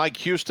from Mike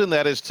Houston.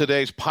 That is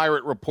today's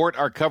Pirate Report.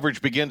 Our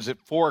coverage begins at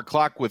 4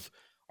 o'clock with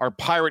our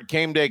Pirate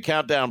Game Day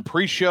Countdown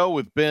pre-show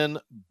with Ben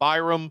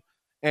Byram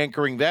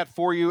anchoring that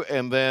for you.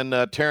 And then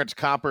Terrence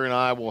Copper and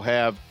I will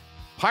have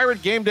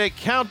Pirate Game Day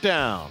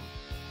Countdown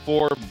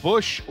for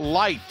Busch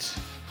Light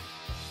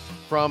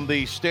from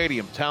the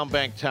stadium, Town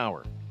Bank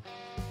Tower.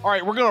 All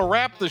right, we're going to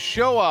wrap the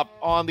show up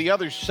on the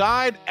other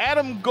side.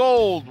 Adam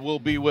Gold will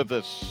be with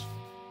us.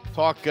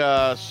 Talk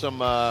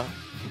some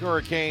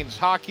Hurricanes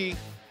hockey,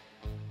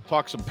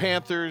 talk some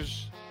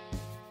Panthers.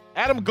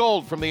 Adam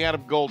Gold from the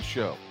Adam Gold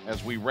Show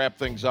as we wrap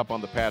things up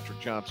on the Patrick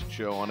Johnson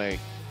Show on a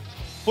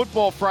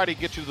Football Friday,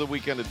 get you to the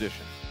weekend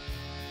edition.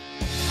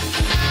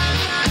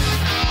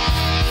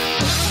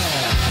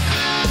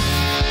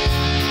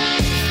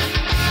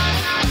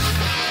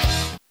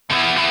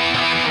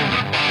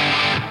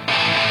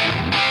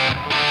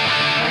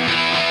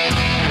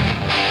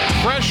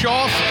 Fresh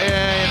off,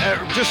 and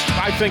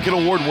I think, an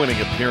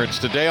award-winning appearance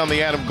today on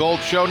the Adam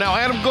Gold Show. Now,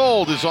 Adam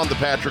Gold is on the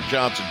Patrick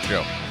Johnson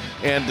Show,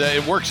 and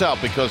it works out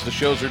because the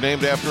shows are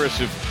named after us.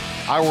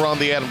 If I were on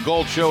the Adam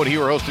Gold Show and he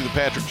were hosting the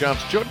Patrick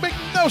Johnson Show, it'd make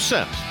no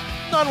sense.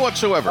 None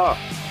whatsoever. Oh.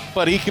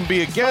 But he can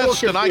be a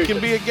guest, and I can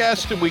be a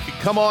guest, and we can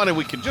come on and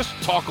we can just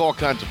talk all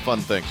kinds of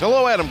fun things.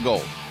 Hello, Adam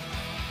Gold.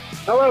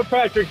 Hello,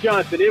 Patrick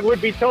Johnson. It would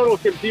be total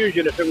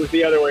confusion if it was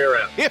the other way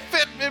around. If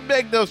it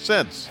make no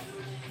sense.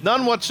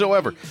 None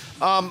whatsoever.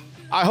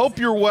 I hope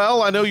you're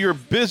well. I know you're a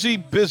busy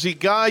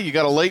guy. You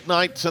got a late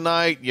night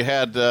tonight. You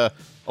had a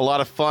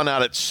lot of fun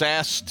out at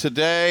SAS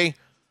today.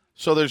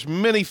 So there's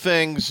many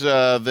things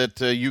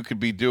that you could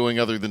be doing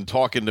other than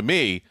talking to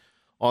me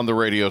on the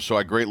radio, so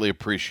I greatly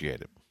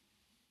appreciate it.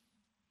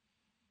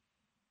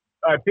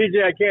 All right,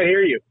 PJ, I can't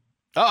hear you.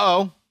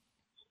 Uh-oh.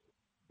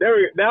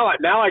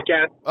 Now I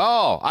can.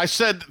 Oh, I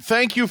said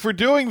thank you for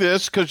doing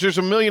this because there's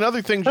a million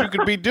other things you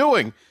could be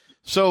doing.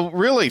 So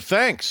really,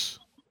 thanks.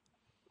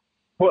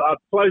 Well, a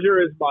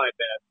pleasure is mine,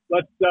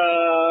 man.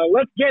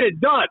 Let's get it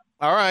done.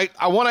 All right.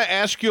 I want to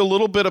ask you a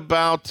little bit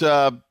about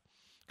because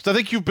I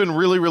think you've been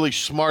really, really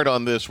smart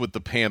on this with the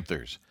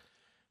Panthers.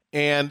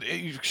 And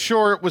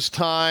sure, it was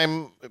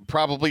time,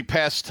 probably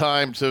past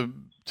time to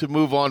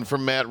move on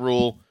from Matt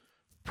Rule.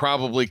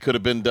 Probably could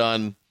have been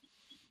done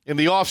in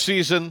the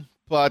offseason,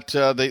 but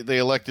they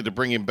elected to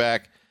bring him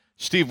back.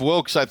 Steve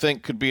Wilkes, I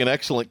think, could be an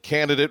excellent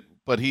candidate,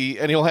 but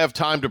he'll have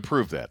time to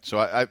prove that. So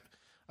I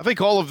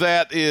think all of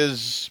that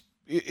is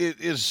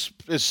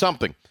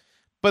something.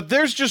 But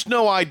there's just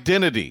no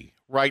identity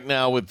right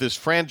now with this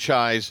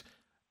franchise,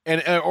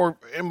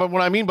 but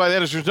what I mean by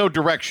that is there's no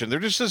direction. There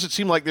just doesn't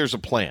seem like there's a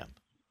plan.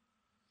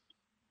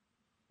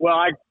 Well,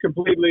 I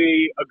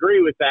completely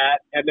agree with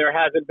that, and there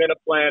hasn't been a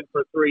plan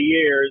for 3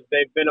 years.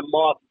 They've been a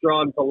moth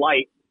drawn to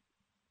light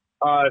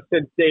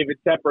since David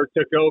Tepper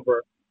took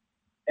over.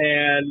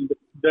 And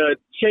the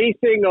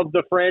chasing of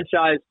the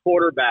franchise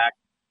quarterback,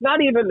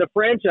 not even the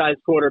franchise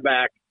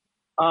quarterback,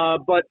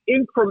 but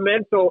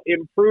incremental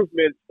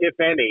improvements, if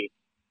any,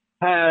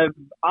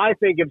 I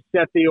think have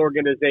set the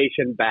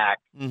organization back.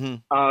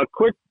 Mm-hmm.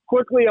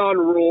 Quickly on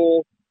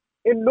Rule.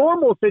 In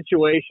normal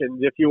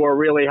situations, if you are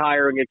really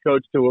hiring a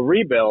coach to a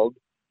rebuild,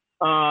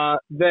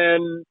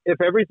 then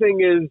if everything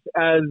is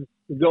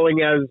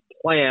going as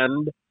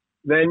planned,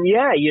 then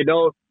yeah, you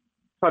don't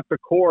cut the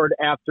cord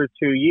after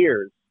 2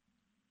 years.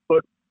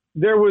 But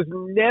there was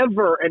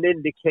never an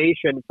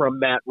indication from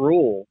Matt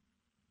Rule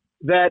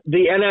that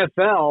the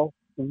NFL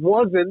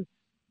wasn't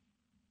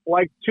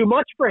like too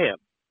much for him.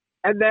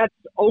 And that's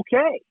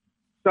okay.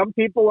 Some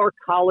people are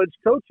college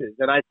coaches,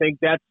 and I think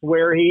that's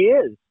where he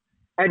is.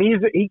 And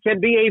he can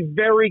be a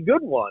very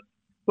good one,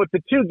 but the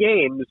two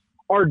games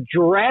are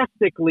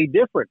drastically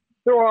different.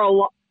 There are a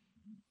lot.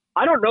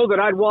 I don't know that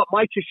I'd want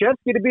Mike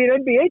Krzyzewski to be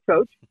an NBA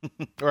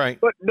coach, right?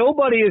 But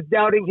nobody is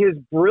doubting his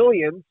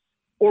brilliance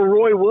or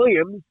Roy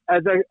Williams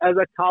as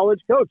a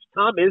college coach.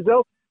 Tom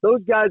Izzo,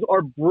 those guys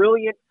are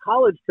brilliant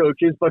college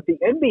coaches, but the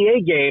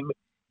NBA game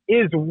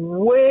is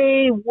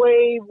way,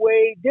 way,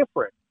 way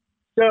different.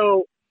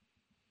 So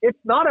it's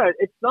not a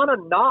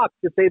knock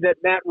to say that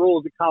Matt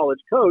Rule is a college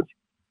coach.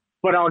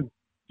 But I'll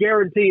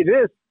guarantee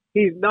this,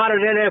 he's not an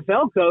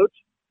NFL coach,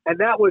 and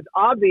that was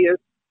obvious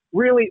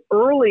really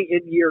early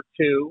in year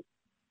 2.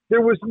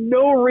 There was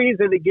no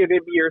reason to give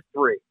him year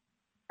 3.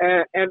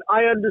 And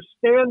I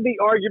understand the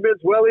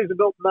arguments, well, he's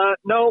about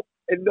no,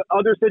 in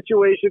other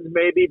situations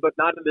maybe, but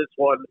not in this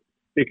one,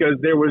 because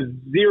there was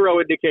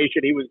zero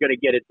indication he was going to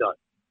get it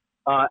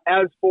done.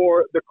 As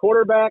for the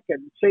quarterback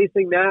and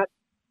chasing that,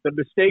 the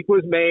mistake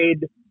was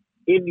made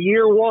in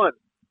year 1.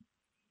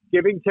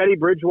 Giving Teddy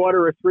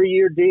Bridgewater a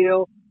 3-year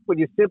deal when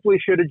you simply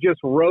should have just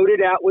rode it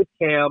out with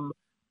Cam.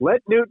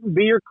 Let Newton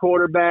be your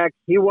quarterback.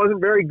 He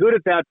wasn't very good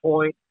at that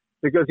point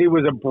because he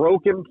was a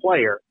broken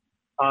player,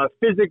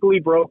 physically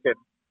broken.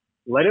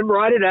 Let him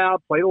ride it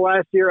out, play the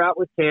last year out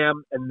with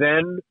Cam, and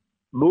then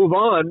move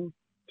on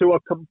to a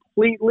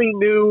completely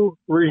new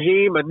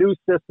regime, a new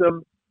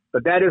system.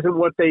 But that isn't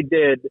what they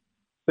did.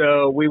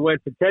 So we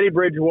went to Teddy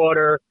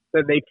Bridgewater.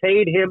 Then they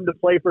paid him to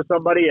play for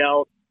somebody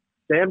else.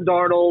 Sam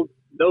Darnold,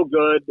 no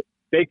good.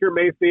 Baker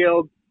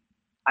Mayfield,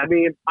 I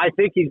mean, I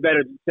think he's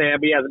better than Sam.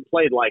 He hasn't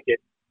played like it.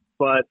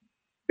 But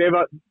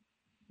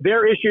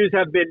their issues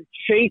have been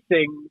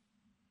chasing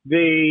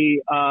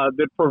the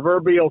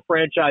proverbial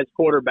franchise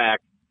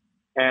quarterback,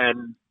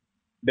 and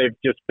they've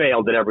just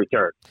failed at every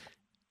turn.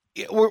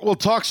 Yeah, we'll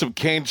talk some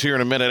Canes here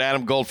in a minute.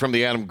 Adam Gold from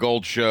the Adam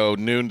Gold Show,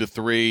 noon to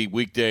 3,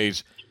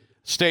 weekdays,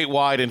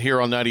 statewide and here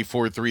on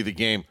 94.3 The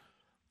Game.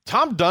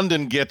 Tom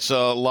Dundon gets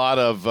a lot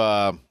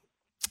of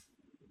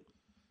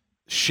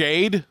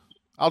shade,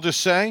 I'll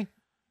just say,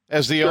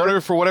 as the owner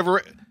for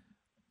whatever.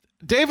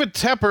 David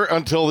Tepper,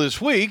 until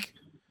this week,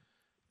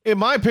 in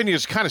my opinion,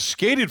 has kind of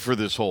skated for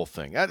this whole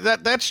thing.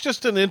 That's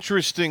just an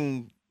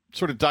interesting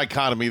sort of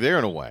dichotomy there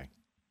in a way.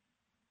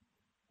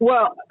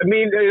 Well, I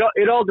mean,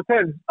 it all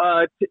depends.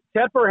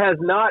 Tepper has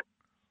not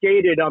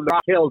skated on the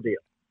Rock Hill deal.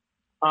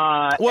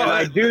 Well,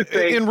 I do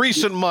think in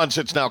recent months,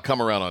 it's now come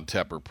around on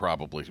Tepper.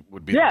 Probably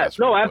would be. Yes,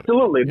 no,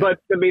 absolutely. Yeah. But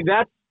I mean,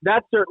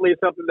 that's certainly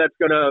something that's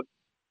going to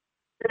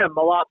hit him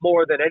a lot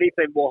more than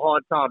anything will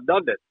haunt Tom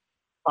Dundon.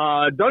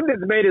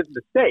 Dundon's made his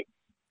mistakes,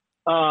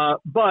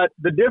 but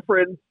the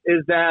difference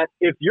is that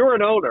if you're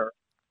an owner,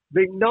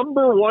 the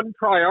number one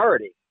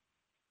priority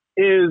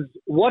is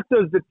what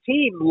does the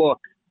team look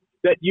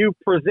that you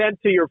present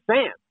to your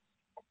fans?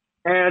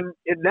 And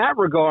in that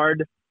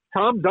regard,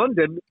 Tom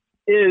Dundon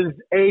is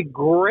a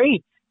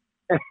great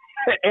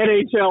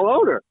NHL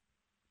owner.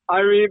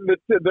 I mean,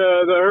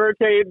 the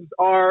Hurricanes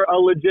are a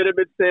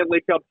legitimate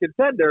Stanley Cup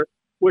contender,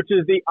 which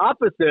is the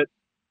opposite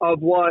of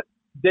what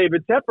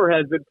David Tepper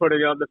has been putting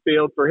on the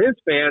field for his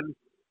fans.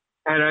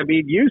 And, I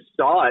mean, you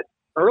saw it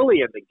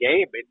early in the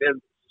game. I mean,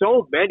 there's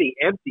so many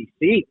empty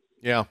seats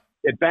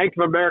at Bank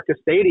of America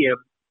Stadium.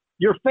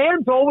 Your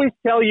fans always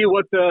tell you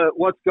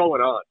what's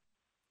going on.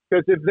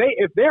 Because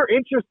if they're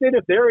interested,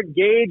 if they're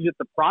engaged, if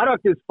the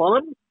product is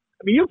fun,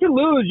 I mean, you can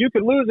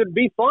lose and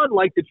be fun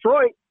like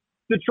Detroit.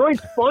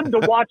 Detroit's fun to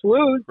watch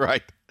lose.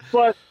 Right.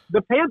 But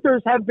the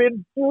Panthers have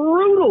been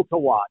brutal to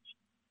watch.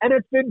 And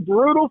it's been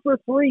brutal for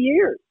 3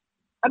 years.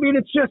 I mean,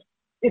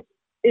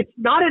 it's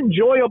not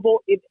enjoyable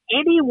in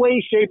any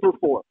way, shape, or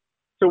form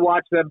to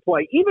watch them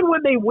play, even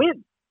when they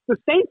win. The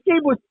Saints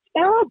game was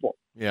terrible.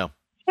 Yeah.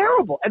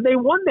 Terrible. And they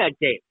won that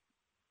game.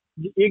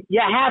 You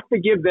have to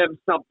give them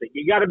something.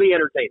 You got to be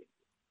entertaining.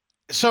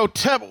 So,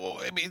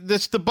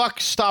 the buck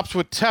stops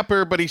with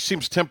Tepper, but he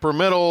seems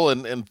temperamental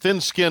and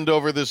thin-skinned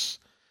over this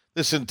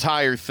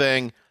entire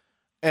thing.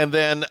 And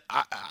then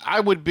I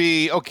would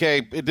be, okay,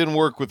 it didn't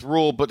work with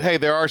Rule, but hey,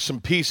 there are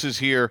some pieces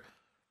here.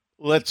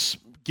 Let's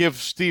give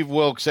Steve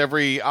Wilkes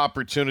every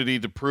opportunity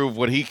to prove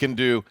what he can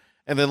do,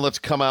 and then let's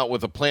come out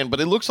with a plan.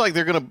 But it looks like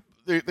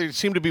they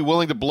seem to be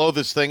willing to blow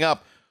this thing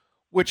up,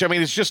 which, I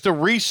mean, it's just a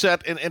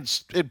reset, and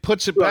it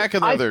puts it back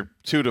another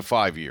 2 to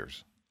 5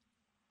 years.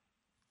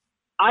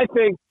 I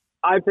think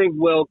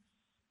Wilkes,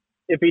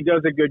 if he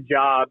does a good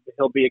job,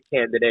 he'll be a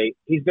candidate.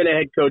 He's been a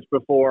head coach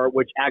before,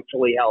 which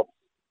actually helps.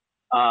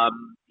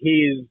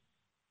 He's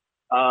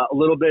a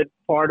little bit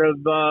part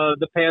of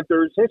the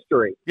Panthers'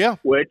 history,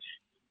 which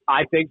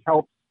I think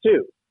helps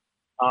too.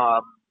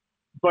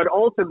 But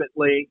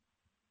ultimately,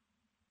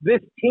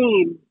 this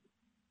team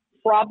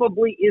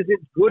probably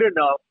isn't good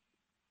enough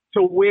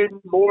to win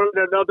more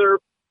than another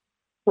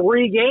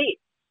 3 games.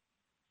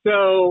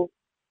 So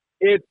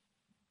this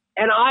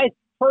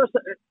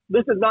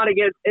is not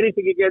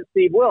anything against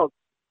Steve Wilkes.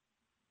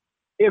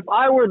 If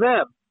I were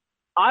them,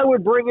 I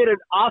would bring in an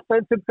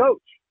offensive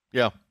coach.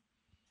 Yeah.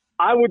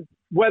 I would,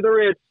 whether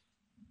it's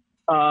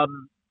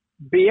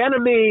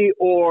Bieniemy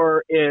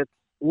or it's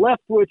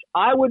Leftwich,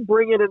 I would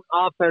bring in an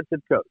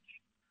offensive coach.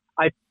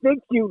 I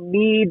think you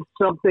need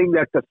something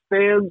that the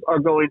fans are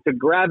going to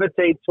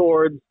gravitate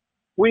towards.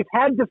 We've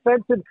had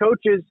defensive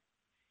coaches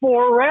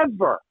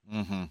forever.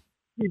 Mm-hmm.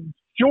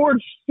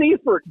 George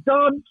Seifert,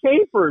 Don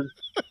Capers,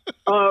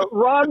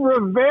 Ron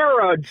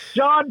Rivera,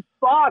 John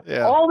Fox,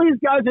 all these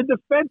guys are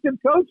defensive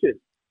coaches.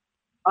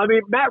 I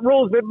mean, Matt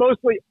Rule's been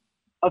mostly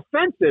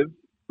offensive,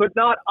 but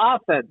not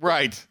offensive.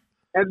 Right.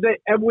 And they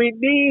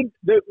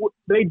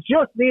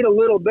just need a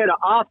little bit of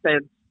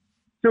offense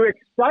to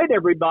excite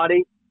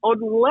everybody,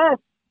 unless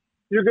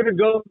you're going to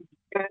go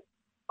get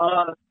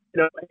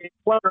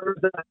players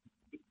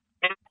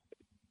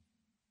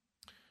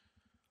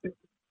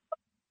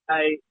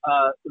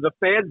the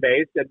fan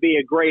base and be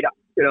a great,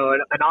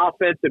 an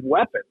offensive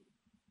weapon.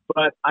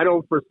 But I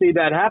don't foresee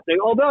that happening.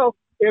 Although,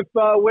 if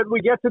when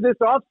we get to this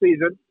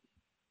offseason,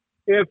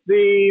 if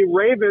the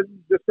Ravens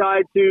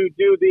decide to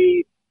do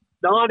the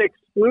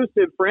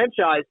non-exclusive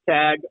franchise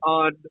tag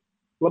on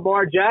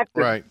Lamar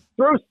Jackson, right,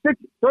 throw $60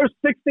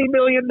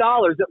 million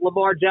at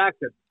Lamar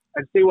Jackson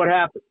and see what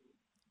happens.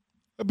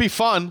 It'd be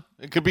fun.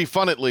 It could be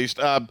fun at least.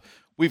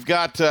 We've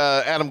got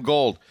Adam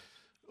Gold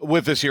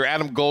with us here.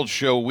 Adam Gold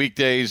Show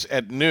weekdays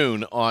at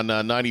noon on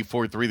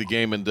 94.3 The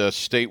Game and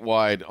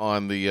statewide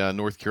on the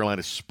North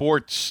Carolina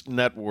Sports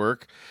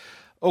Network.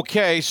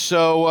 Okay,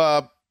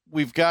 so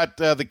we've got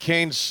the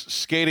Canes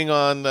skating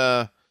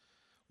on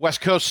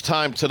West Coast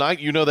time tonight.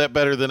 You know that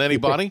better than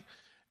anybody.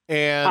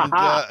 And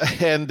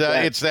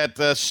it's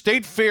that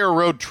State Fair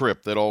road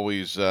trip that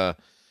always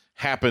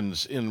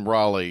happens in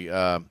Raleigh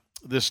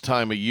this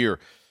time of year.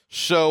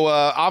 So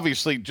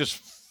obviously just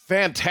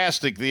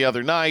fantastic the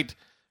other night.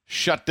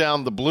 Shut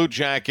down the Blue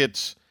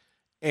Jackets,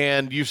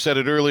 and you said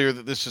it earlier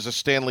that this is a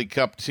Stanley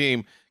Cup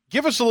team.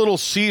 Give us a little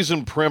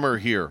season primer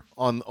here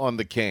on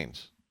the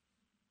Canes.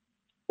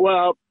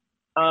 Well,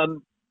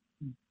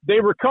 they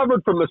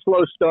recovered from a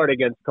slow start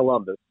against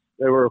Columbus.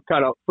 They were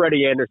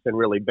Freddie Anderson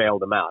really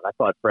bailed them out. I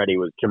thought Freddie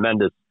was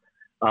tremendous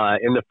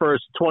in the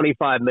first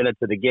 25 minutes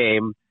of the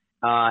game,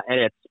 and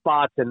at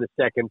spots in the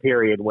second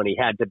period when he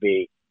had to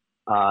be,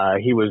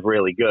 he was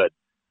really good.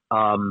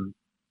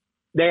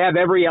 They have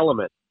every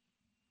element.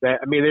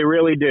 I mean, they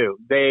really do.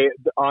 They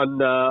on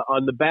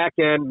the back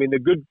end. I mean, they're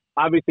good,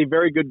 obviously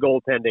very good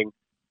goaltending,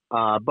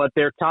 but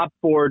their top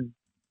 4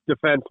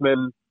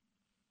 defensemen,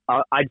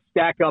 I'd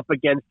stack up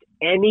against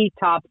any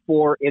top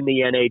 4 in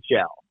the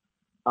NHL.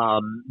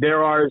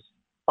 There are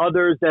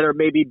others that are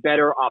maybe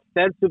better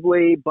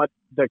offensively, but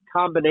the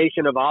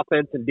combination of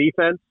offense and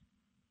defense,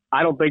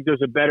 I don't think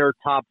there's a better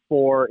top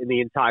four in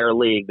the entire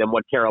league than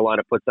what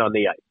Carolina puts on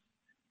the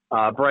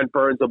ice. Brent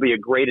Burns will be a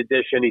great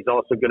addition. He's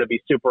also going to be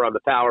super on the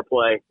power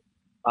play.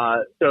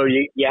 So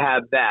you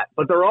have that.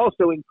 But they're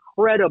also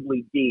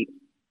incredibly deep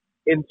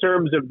in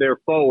terms of their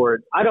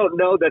forward. I don't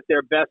know that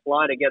their best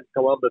line against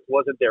Columbus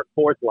wasn't their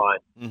fourth line.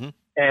 Mm-hmm.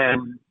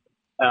 And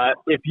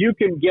if you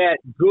can get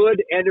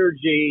good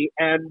energy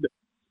and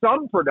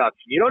some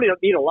production, you don't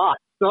need a lot,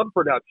 some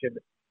production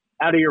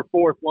out of your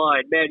fourth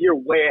line, man, you're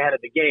way ahead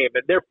of the game.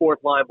 And their fourth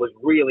line was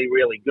really,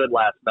 really good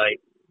last night,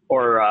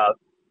 or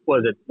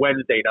was it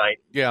Wednesday night?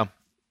 Yeah.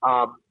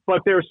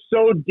 But they're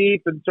so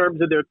deep in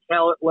terms of their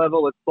talent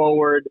level at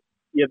forward.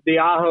 You have the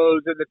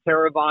Ahos and the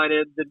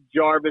Teravainens, and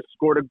Jarvis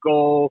scored a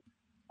goal.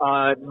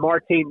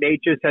 Martin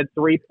Necas had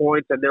 3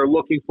 points, and they're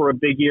looking for a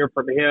big year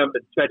from him,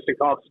 and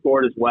Svechnikov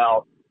scored as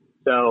well.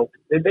 So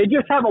they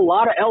just have a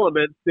lot of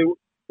elements. The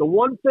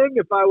one thing,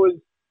 if I was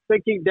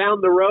thinking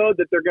down the road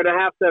that they're going to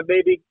have to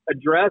maybe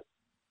address,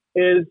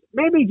 is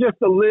maybe just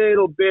a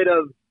little bit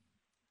of,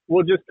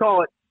 we'll just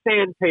call it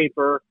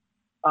sandpaper,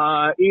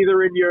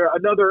 either in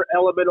another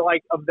element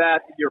like of that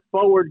in your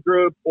forward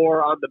group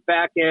or on the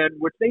back end,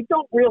 which they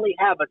don't really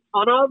have a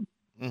ton of,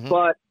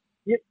 but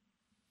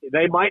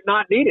they might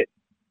not need it.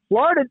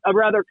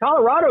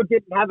 Colorado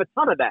didn't have a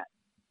ton of that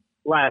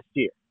last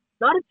year.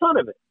 Not a ton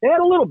of it. They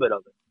had a little bit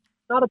of it.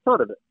 Not a ton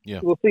of it.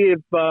 Yeah. We'll see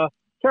if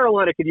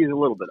Carolina could use a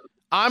little bit of it.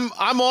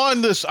 I'm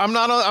on this.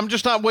 I'm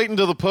just not waiting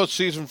till the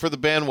postseason for the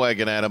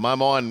bandwagon, Adam.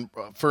 I'm on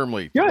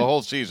firmly the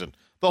whole season.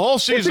 The whole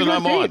season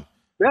I'm team. on.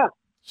 Yeah.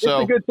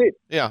 So, it's a good team.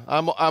 Yeah,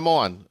 I'm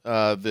on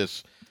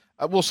this.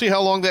 We'll see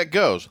how long that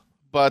goes.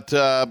 But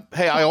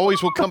hey, I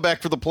always will come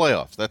back for the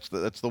playoffs. That's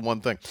the one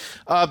thing.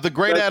 The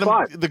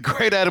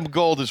great Adam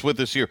Gold is with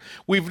us here.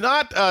 We've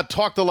not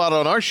talked a lot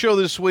on our show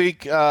this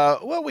week.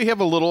 Well, we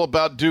have a little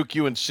about Duke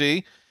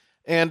UNC,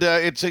 and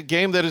it's a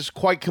game that is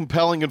quite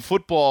compelling in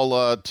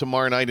football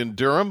tomorrow night in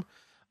Durham.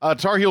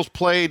 Tar Heels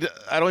played.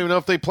 I don't even know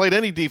if they played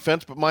any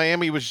defense, but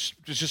Miami was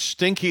just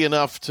stinky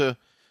enough to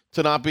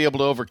not be able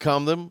to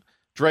overcome them.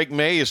 Drake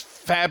May is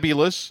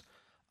fabulous.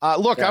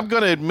 Look, I'm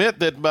going to admit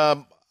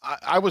that.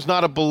 I was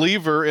not a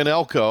believer in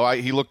Elko.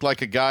 He looked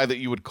like a guy that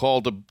you would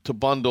call to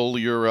bundle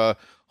your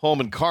home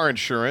and car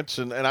insurance,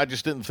 and I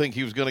just didn't think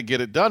he was going to get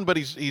it done. But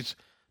he's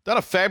done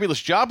a fabulous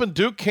job, and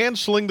Duke can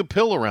sling the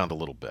pill around a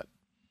little bit.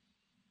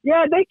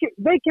 Yeah,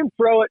 they can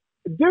throw it.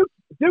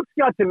 Duke's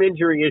got some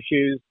injury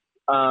issues,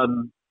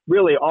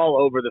 really all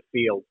over the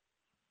field,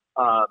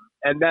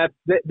 and that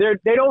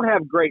they don't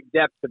have great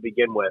depth to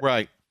begin with.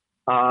 Right.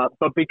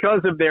 But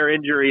because of their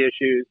injury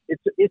issues,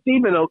 it's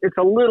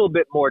a little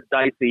bit more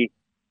dicey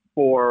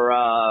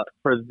for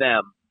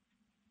them,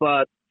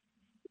 but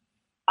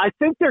I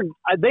think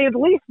they at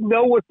least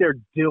know what they're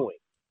doing,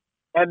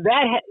 and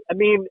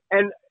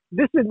and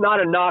this is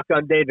not a knock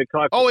on David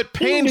Cutcliffe. Oh, it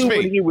pains me. He knew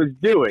what he was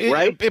doing,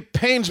 right? It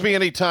pains me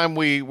anytime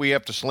we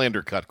have to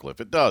slander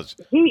Cutcliffe. It does.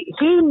 He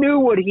knew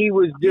what he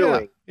was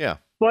doing. Yeah.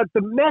 But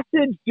the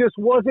message just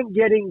wasn't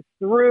getting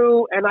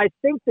through, and I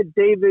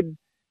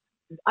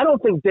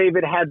don't think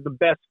David had the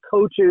best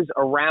coaches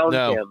around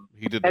him.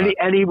 He did not.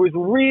 And he was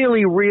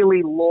really,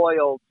 really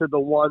loyal to the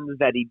ones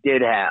that he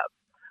did have.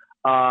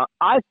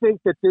 I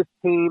think that this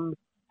team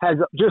has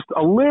just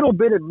a little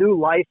bit of new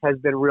life has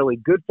been really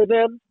good for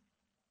them.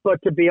 But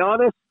to be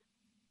honest,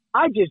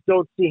 I just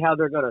don't see how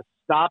they're going to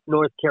stop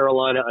North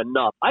Carolina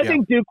enough. I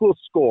think Duke will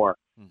score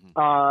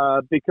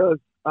because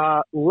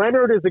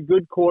Leonard is a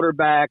good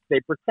quarterback. They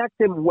protect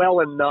him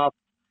well enough.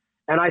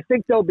 And I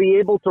think they'll be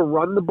able to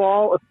run the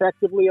ball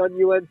effectively on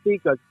UNC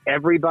because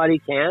everybody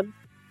can.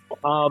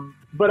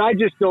 But I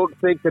just don't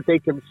think that they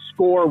can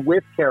score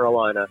with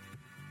Carolina.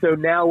 So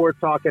now we're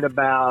talking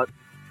about,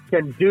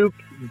 can Duke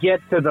get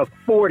to the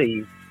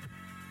 40s?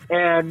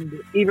 And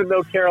even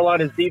though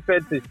Carolina's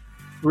defense is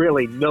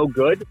really no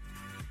good,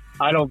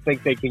 I don't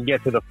think they can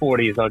get to the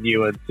 40s on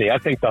UNC. I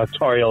think the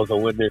Tar Heels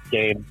will win this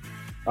game,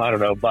 I don't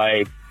know,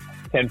 by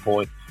 10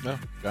 points. No,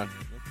 okay.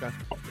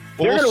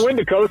 They're going to win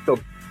the Coastal.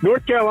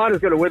 North Carolina's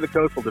going to win the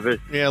Coastal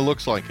Division. Yeah, it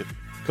looks like it.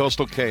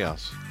 Coastal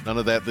chaos. None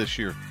of that this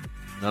year.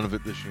 None of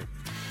it this year.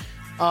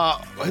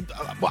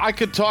 I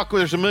could talk.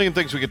 There's a million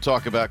things we could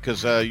talk about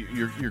because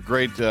you're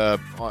great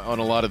on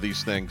a lot of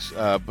these things.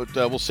 But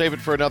we'll save it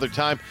for another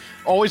time.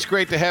 Always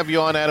great to have you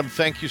on, Adam.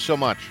 Thank you so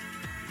much.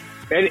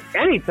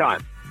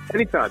 Anytime.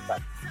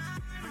 Pat.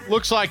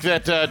 Looks like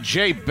that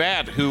Jay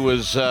Batt, who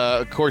was,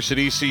 of course, at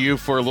ECU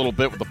for a little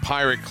bit with the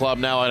Pirate Club,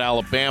 now at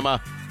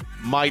Alabama,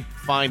 might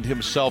find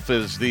himself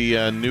as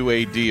the new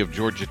AD of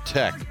Georgia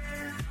Tech.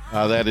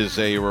 That is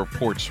a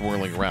report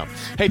swirling around.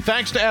 Hey,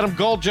 thanks to Adam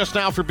Gold just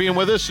now for being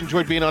with us.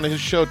 Enjoyed being on his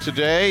show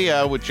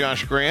today with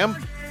Josh Graham.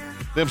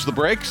 Them's the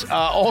breaks.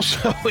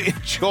 Also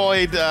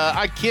enjoyed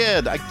I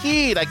kid.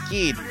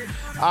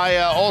 I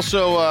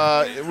also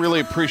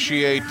really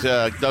appreciate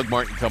Doug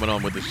Martin coming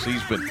on with us.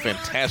 He's been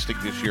fantastic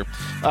this year.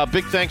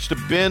 Big thanks to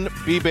Ben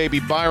B. Baby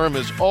Byram,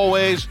 as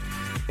always.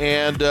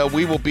 And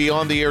we will be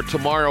on the air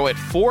tomorrow at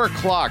 4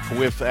 o'clock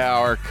with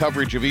our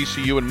coverage of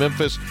ECU and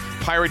Memphis.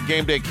 Pirate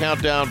Game Day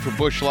Countdown for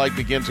Busch Light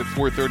begins at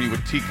 4:30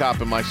 with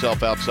T-Cop and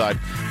myself outside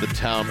the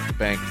Town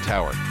Bank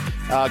Tower.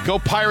 Go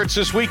Pirates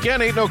this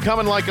weekend. Ain't no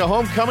coming like a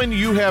homecoming.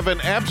 You have an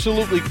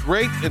absolutely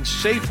great and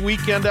safe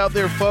weekend out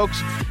there,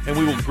 folks. And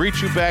we will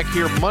greet you back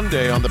here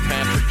Monday on the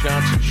Patrick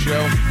Johnson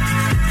Show.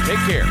 Take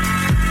care.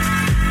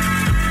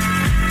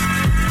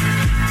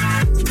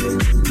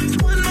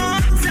 One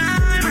more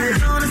time, we're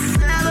gonna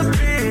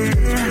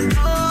celebrate.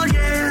 Oh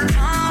yeah,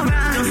 all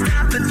right. Don't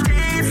stop the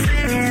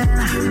dancing.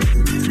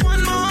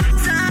 One more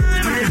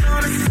time, we're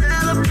gonna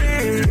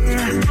celebrate.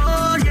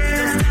 Oh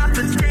yeah, don't stop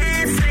the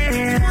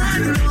dancing.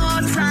 One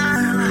more time.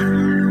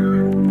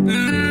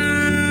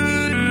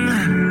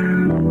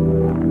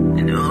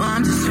 You know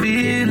I'm just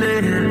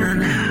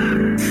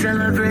feeling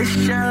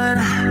celebration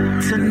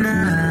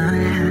tonight.